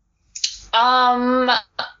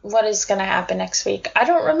 What is going to happen next week? I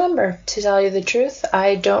don't remember, to tell you the truth.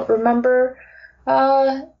 I don't remember,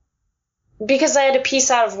 because I had a piece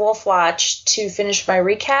out of Wolfwatch to finish my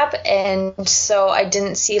recap, and so I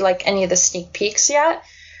didn't see, any of the sneak peeks yet.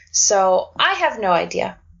 So I have no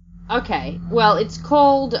idea. Okay, well, it's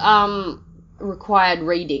called, Required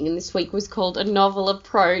Reading, and this week was called A Novel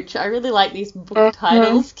Approach. I really like these book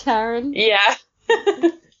titles, Karen. Yeah.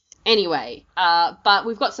 Anyway, but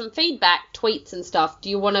we've got some feedback, tweets and stuff. Do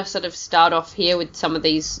you want to sort of start off here with some of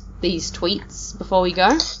these tweets before we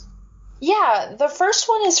go? Yeah, the first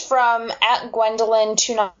one is from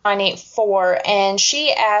 @Gwendolyn2984, and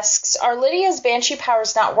she asks, are Lydia's banshee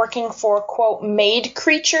powers not working for, quote, made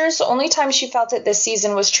creatures? The only time she felt it this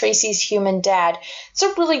season was Tracy's human dad. It's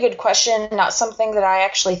a really good question, not something that I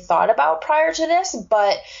actually thought about prior to this,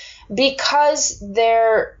 but because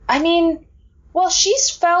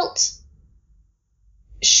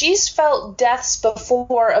she's felt deaths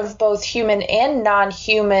before of both human and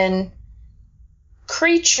non-human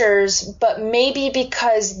creatures, but maybe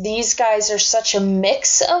because these guys are such a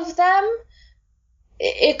mix of them,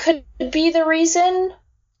 it could be the reason.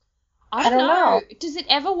 I don't know. Does it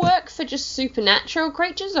ever work for just supernatural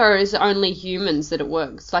creatures, or is it only humans that it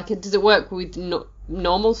works? Like, does it work with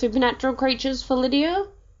normal supernatural creatures for Lydia?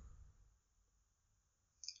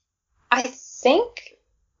 I think...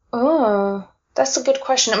 Oh, that's a good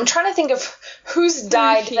question. I'm trying to think of who's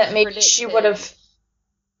died that maybe she would have...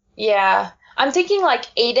 Yeah. I'm thinking, like,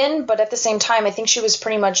 Aiden, but at the same time, I think she was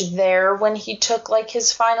pretty much there when he took, like,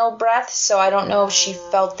 his final breath, so I don't know if she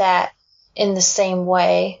felt that in the same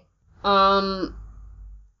way. I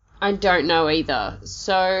don't know either.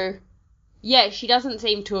 So, yeah, she doesn't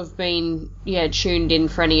seem to have been, tuned in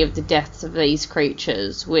for any of the deaths of these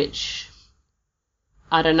creatures, which...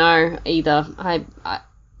 I don't know either.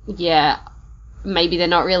 Maybe they're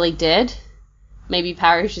not really dead. Maybe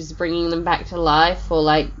Parrish is bringing them back to life, or,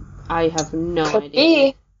 like... I have no idea.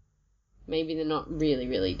 Be. Maybe they're not really,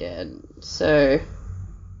 really dead. So,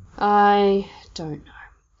 I don't know.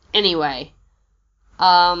 Anyway,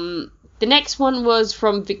 the next one was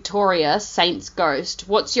from Victoria, Saint's Ghost.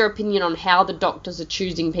 What's your opinion on how the doctors are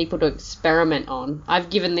choosing people to experiment on? I've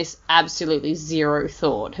given this absolutely zero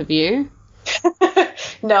thought. Have you?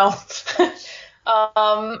 No.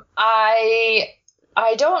 I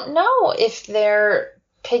don't know if they're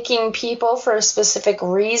picking people for a specific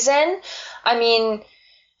reason. I mean,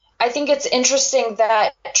 I think it's interesting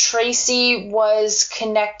that Tracy was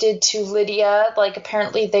connected to Lydia. Like,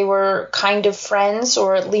 apparently they were kind of friends,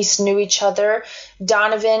 or at least knew each other.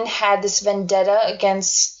 Donovan had this vendetta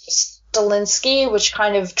against Stilinski, which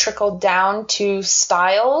kind of trickled down to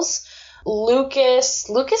Styles. Lucas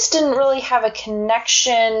didn't really have a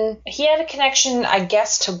connection. He had a connection, I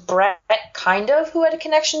guess, to Brett, kind of, who had a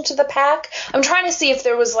connection to the pack. I'm trying to see if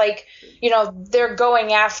there was, like, they're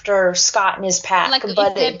going after Scott and his pack, like,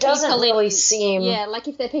 but it doesn't really seem... Yeah, like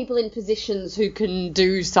if they're people in positions who can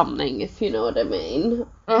do something, if you know what I mean.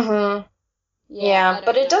 Mm-hmm. Yeah,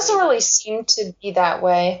 but it doesn't really seem to be that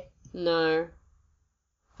way. No.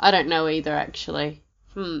 I don't know either, actually.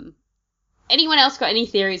 Anyone else got any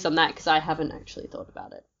theories on that? Because I haven't actually thought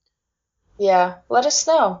about it. Yeah, let us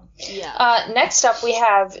know. Yeah. Next up, we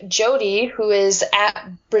have Jody, who is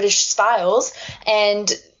 @BritishStyles,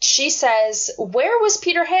 and she says, where was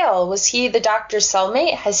Peter Hale? Was he the doctor's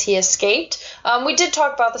cellmate? Has he escaped? We did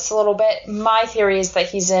talk about this a little bit. My theory is that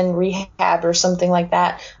he's in rehab or something like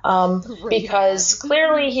that, because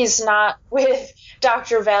clearly he's not with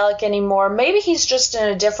Dr. Valak anymore. Maybe he's just in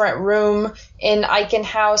a different room in Aiken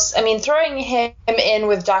House. I mean, throwing him in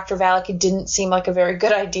with Dr. Valak didn't seem like a very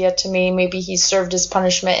good idea to me. Maybe he served his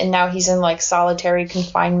punishment and now he's in, like, solitary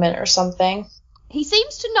confinement or something. He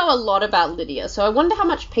seems to know a lot about Lydia, so I wonder how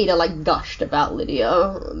much Peter, like, gushed about Lydia.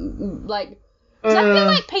 Like, 'cause I feel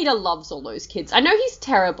like Peter loves all those kids. I know he's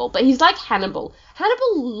terrible, but he's like Hannibal.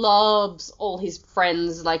 Hannibal loves all his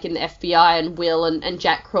friends, like, in the FBI, and Will, and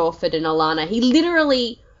Jack Crawford and Alana. He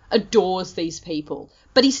literally adores these people,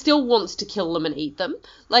 but he still wants to kill them and eat them.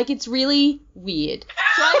 Like, it's really weird.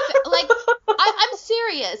 So, I'm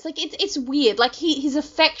serious. Like, it's weird. Like, his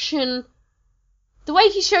affection... The way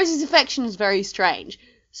he shows his affection is very strange.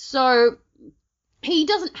 So, he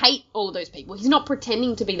doesn't hate all of those people. He's not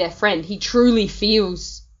pretending to be their friend. He truly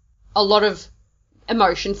feels a lot of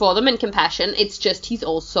emotion for them and compassion. It's just he's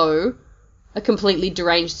also a completely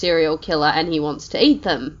deranged serial killer and he wants to eat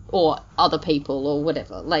them or other people or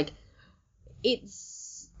whatever. Like,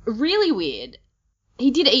 it's really weird.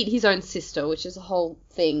 He did eat his own sister, which is a whole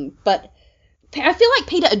thing, but I feel like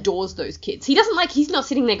Peter adores those kids. He doesn't, like, he's not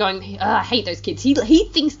sitting there going, I hate those kids. He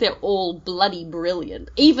thinks they're all bloody brilliant,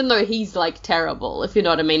 even though he's, like, terrible, if you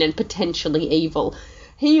know what I mean, and potentially evil.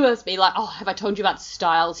 He must be like, oh, have I told you about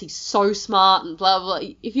Styles? He's so smart and blah, blah,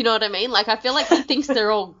 if you know what I mean. Like, I feel like he thinks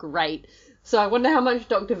they're all great. So I wonder how much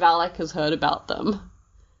Dr. Valak has heard about them.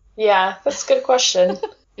 Yeah, that's a good question.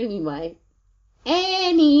 Anyway. So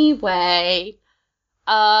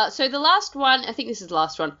the last one, I think this is the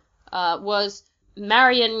last one, was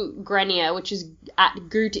Marion Grenier, which is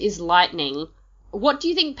 @GootIsLightning. What do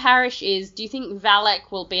you think Parrish is? Do you think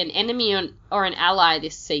Valak will be an enemy or an ally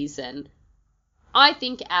this season? I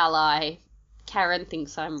think ally. Karen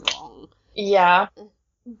thinks I'm wrong. Yeah.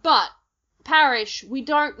 But, Parish, we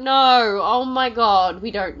don't know. Oh my god,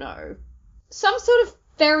 we don't know. Some sort of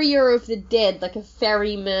ferrier of the dead, like a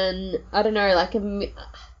ferryman. I don't know, like a...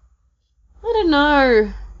 I don't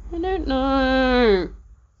know.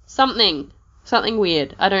 Something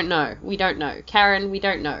weird. I don't know. We don't know. Karen, we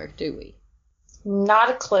don't know, do we? Not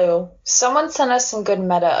a clue. Someone sent us some good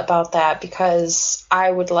meta about that because I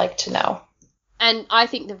would like to know. And I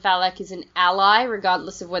think that Valak is an ally,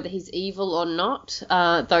 regardless of whether he's evil or not,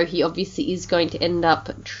 though he obviously is going to end up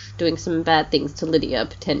doing some bad things to Lydia,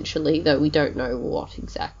 potentially, though we don't know what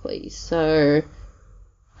exactly. So,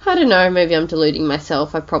 I don't know, maybe I'm deluding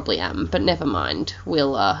myself, I probably am, but never mind.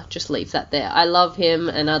 We'll just leave that there. I love him,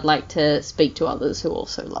 and I'd like to speak to others who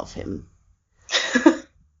also love him.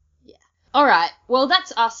 Yeah. Alright, well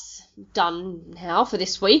that's us done now for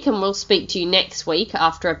this week, and we'll speak to you next week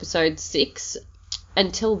after episode 6.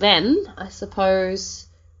 Until then, I suppose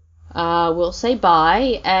we'll say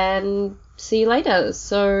bye and see you later.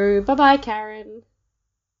 So, bye-bye, Karen.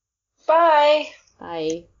 Bye.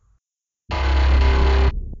 Bye.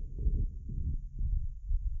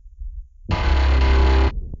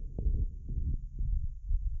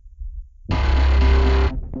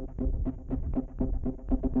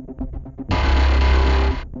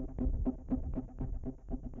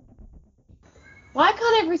 Why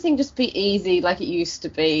can't everything just be easy like it used to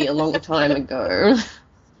be a long time ago?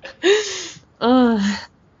 I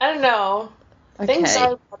don't know. Okay. Things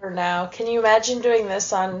are better now. Can you imagine doing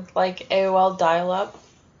this on, like, AOL dial-up?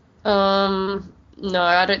 No,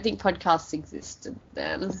 I don't think podcasts existed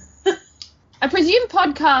then. I presume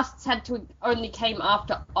podcasts had to only came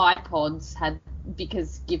after iPods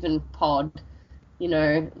because given pod, you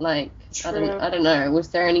know, like, True. I don't know, was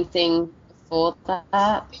there anything before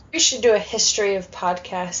that? We should do a history of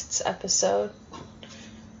podcasts episode.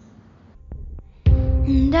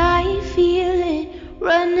 And I feel it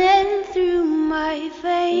running through my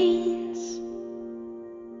veins.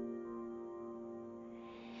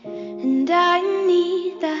 And I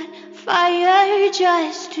need that fire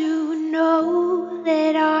just to know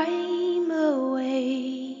that I'm awake.